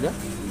জায়গাতে আসলে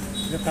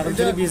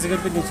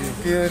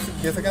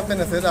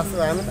এটা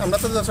আমরা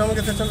তো যার সঙ্গে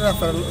গেছি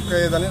রাস্তা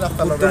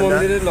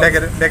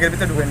ব্যাগের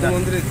ভিতরে ঢুকে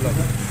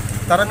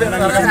তারা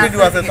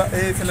ভিডিও আছে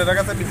এই ছেলেটার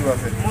কাছে ভিডিও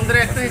আছে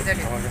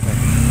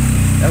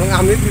এবং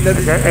আমি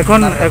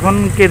এখন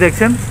কে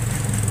দেখছেন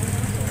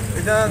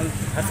এটা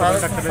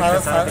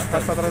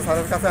হাসপাতালের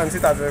স্যারের কাছে আনছি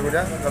তাদের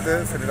যাতে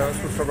ছেলেটা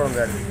সুস্থ করা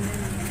যায়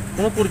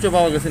কোনো পরিচয়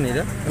পাওয়া গেছে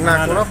না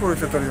কোনো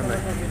পরিচয় তৈরি নাই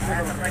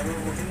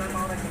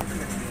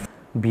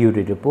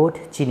Bureau Report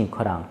Chini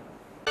Khorang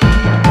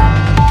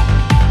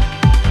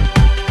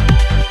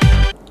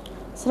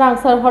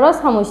Srangsar horos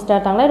hamuistra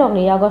tanglai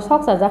rokni yago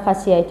soksa jaka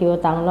CITO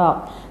tanglok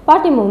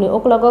party mungni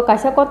oklogo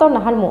kaisa kotor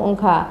nahar mu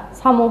ongkha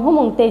samung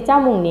humung tei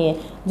chamungni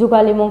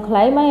jugali mung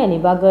khlai mayani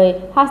bagai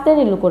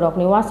hasteni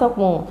lukurokni wasok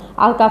mung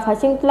alka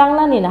phasing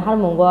tlanglani nahar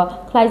mungo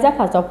khlai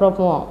jaka choprop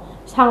mung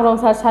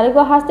sangrongsar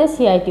sarigo haste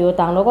CITO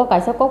tanglogo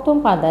kaisa koktum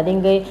panda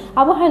ringai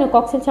abo hainu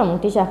koksil samung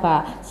tisaka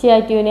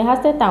CITO ni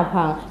haste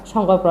tangphang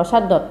Songkor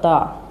Prasad Dotto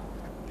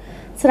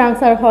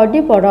Srangsar hordi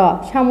poro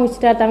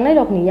samuistra tanglai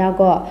rokni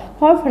yago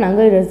hor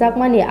phanangai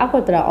rejakmani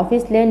akotra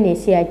office lane ni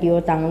CITO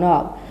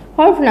tangnok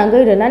hor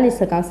phanangai renani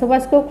sakang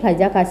sabasko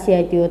khlaijaka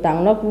CITO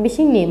tangnok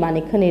bisingni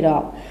mani khani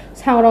rok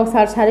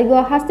sangrongsar sarigo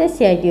haste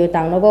CITO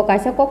tangnogo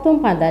kaisa koktum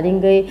panda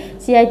ringai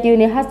CITO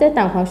ni haste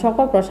tangphang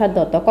Songkor Prasad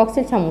Dotto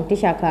koksil samungti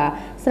sakha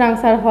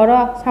Srangsar horo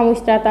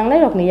samuistra tanglai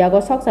rokni yago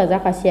soksa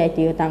jaka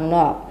CITO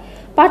tangnok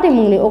Pati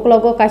mungni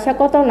oklogo kaisa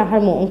kotor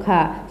nahar mu ongkha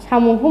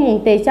samung humung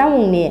tei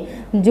chamungni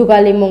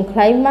jugali mung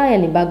khlai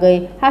mayani bagai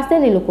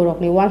hasteni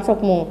lukurokni wansok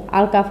mung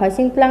alka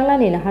phasing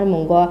tlanglani nahar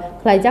mungo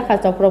khlai jaka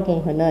choprop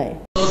mung honoi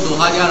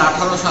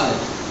 2018 সালে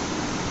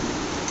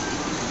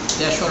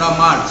 3রা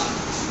March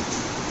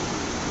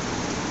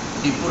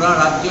Tripura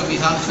রাজ্য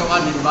বিধানসভা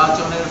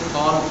নির্বাচনের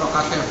ফল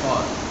প্রকাশের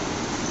পর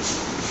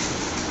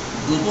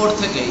দুপুর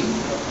থেকেই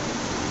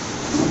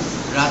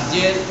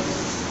রাজ্যের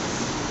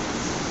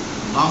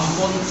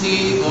বামপন্থী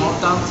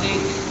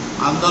গণতান্ত্রিক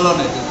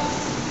আন্দোলনের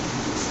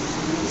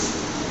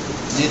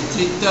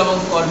নেতৃত্ব এবং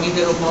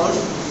কর্মীদের উপর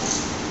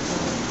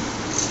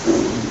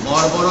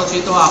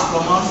বর্বরচিত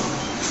আক্রমণ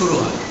শুরু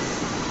হয়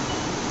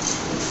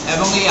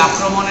এবং এই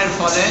আক্রমণের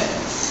ফলে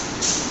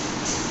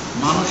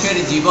মানুষের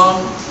জীবন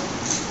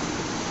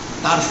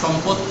তার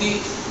সম্পত্তি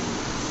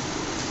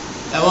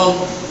এবং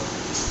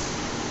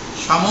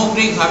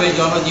সামগ্রিকভাবে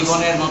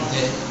জনজীবনের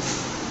মধ্যে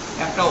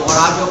একটা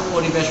অরাজক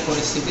পরিবেশ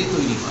পরিস্থিতি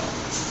তৈরি হয়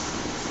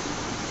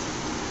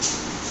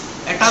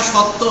এটা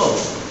সত্য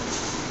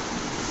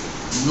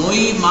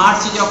 9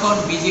 মার্চ যখন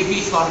বিজেপি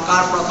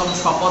সরকার প্রথম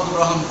শপথ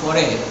গ্রহণ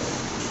করে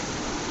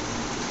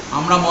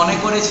আমরা মনে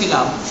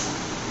করেছিলাম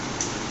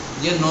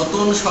যে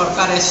নতুন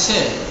সরকার এসেছে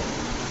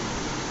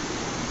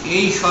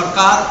এই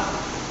সরকার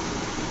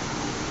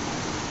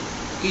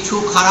কিছু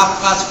খারাপ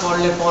কাজ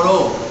করলে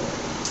পরও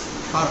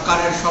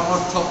সরকারের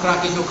সমর্থকরা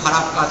কিছু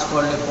খারাপ কাজ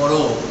করলে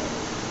পরও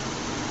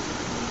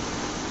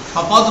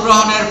শপথ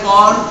গ্রহণের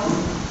পর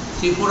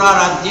ত্রিপুরা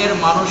রাজ্যের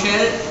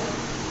মানুষের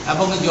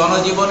এবং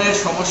জনজীবনের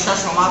সমস্যা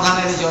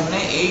সমাধানের জন্য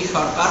এই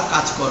সরকার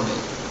কাজ করবে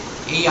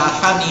এই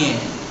আশা নিয়ে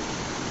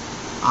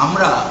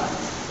আমরা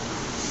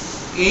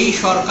এই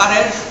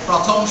সরকারের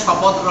প্রথম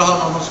শপথ গ্রহণ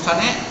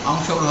অনুষ্ঠানে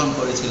অংশগ্রহণ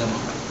করেছিলাম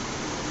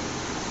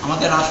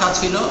আমাদের আশা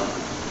ছিল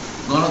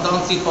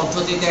গণতান্ত্রিক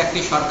পদ্ধতিতে একটি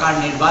সরকার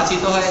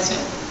নির্বাচিত হয়েছে,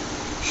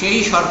 সেই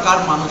সরকার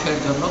মানুষের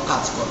জন্য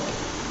কাজ করবে।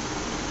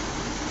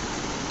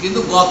 কিন্তু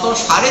গত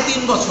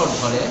 3.5 বছর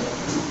ধরে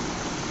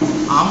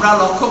আমরা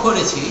লক্ষ্য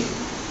করেছি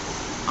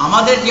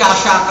আমাদের যে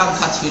আশা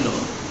আকাঙ্ক্ষা ছিল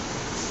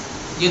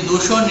যে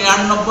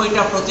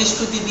 299টা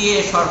প্রতিশ্রুতি দিয়ে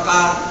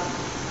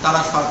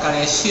তারা সরকারে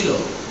এসেছিল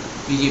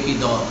বিজেপি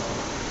দল,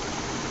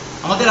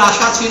 আমাদের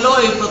আশা ছিল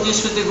এই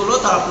প্রতিশ্রুতিগুলো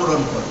তারা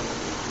পূরণ করবে।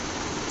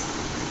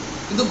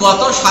 কিন্তু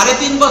গত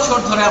 3.5 বছর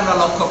ধরে আমরা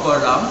লক্ষ্য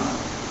করলাম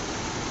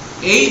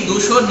এই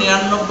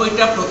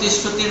 299টা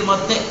প্রতিশ্রুতির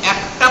মধ্যে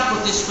একটা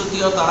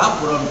প্রতিশ্রুতিও তারা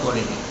পূরণ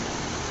করেনি,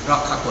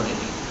 রক্ষা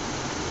করেনি।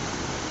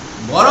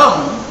 বরং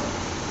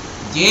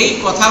যেই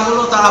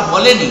কথাগুলো তারা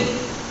বলেনি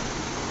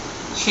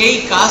সেই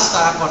কাজ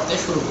তারা করতে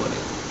শুরু করে।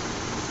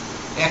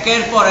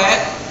 একের পর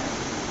এক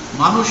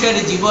মানুষের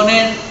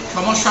জীবনের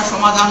সমস্যা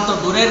সমাধান তো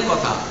দূরের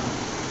কথা,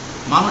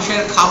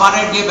 মানুষের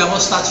খাবারের যে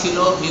ব্যবস্থা ছিল,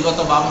 বিগত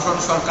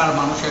বামফ্রন্ট সরকার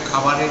মানুষের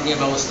খাবারের যে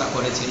ব্যবস্থা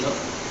করেছিল,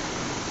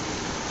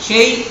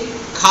 সেই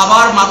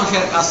খাবার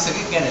মানুষের কাছ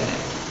থেকে কেড়ে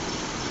নেয়।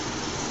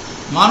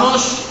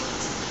 মানুষ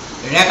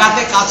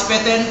রেগাতে কাজ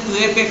পেতেন,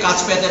 টুয়েপে কাজ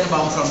পেতেন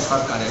বামফ্রন্ট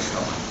সরকারের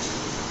সময়।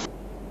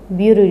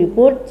 ব্যুরো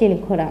রিপোর্ট, চিনি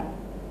খোরাং।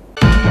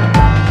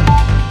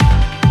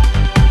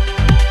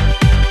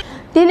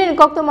 Tinin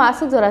koktoma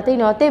asuk jorate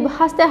no te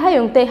haste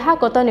hayung te ha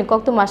kotoni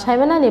koktoma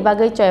saimana ni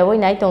bagai choyoi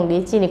nai tongdi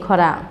Chini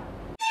Khorang.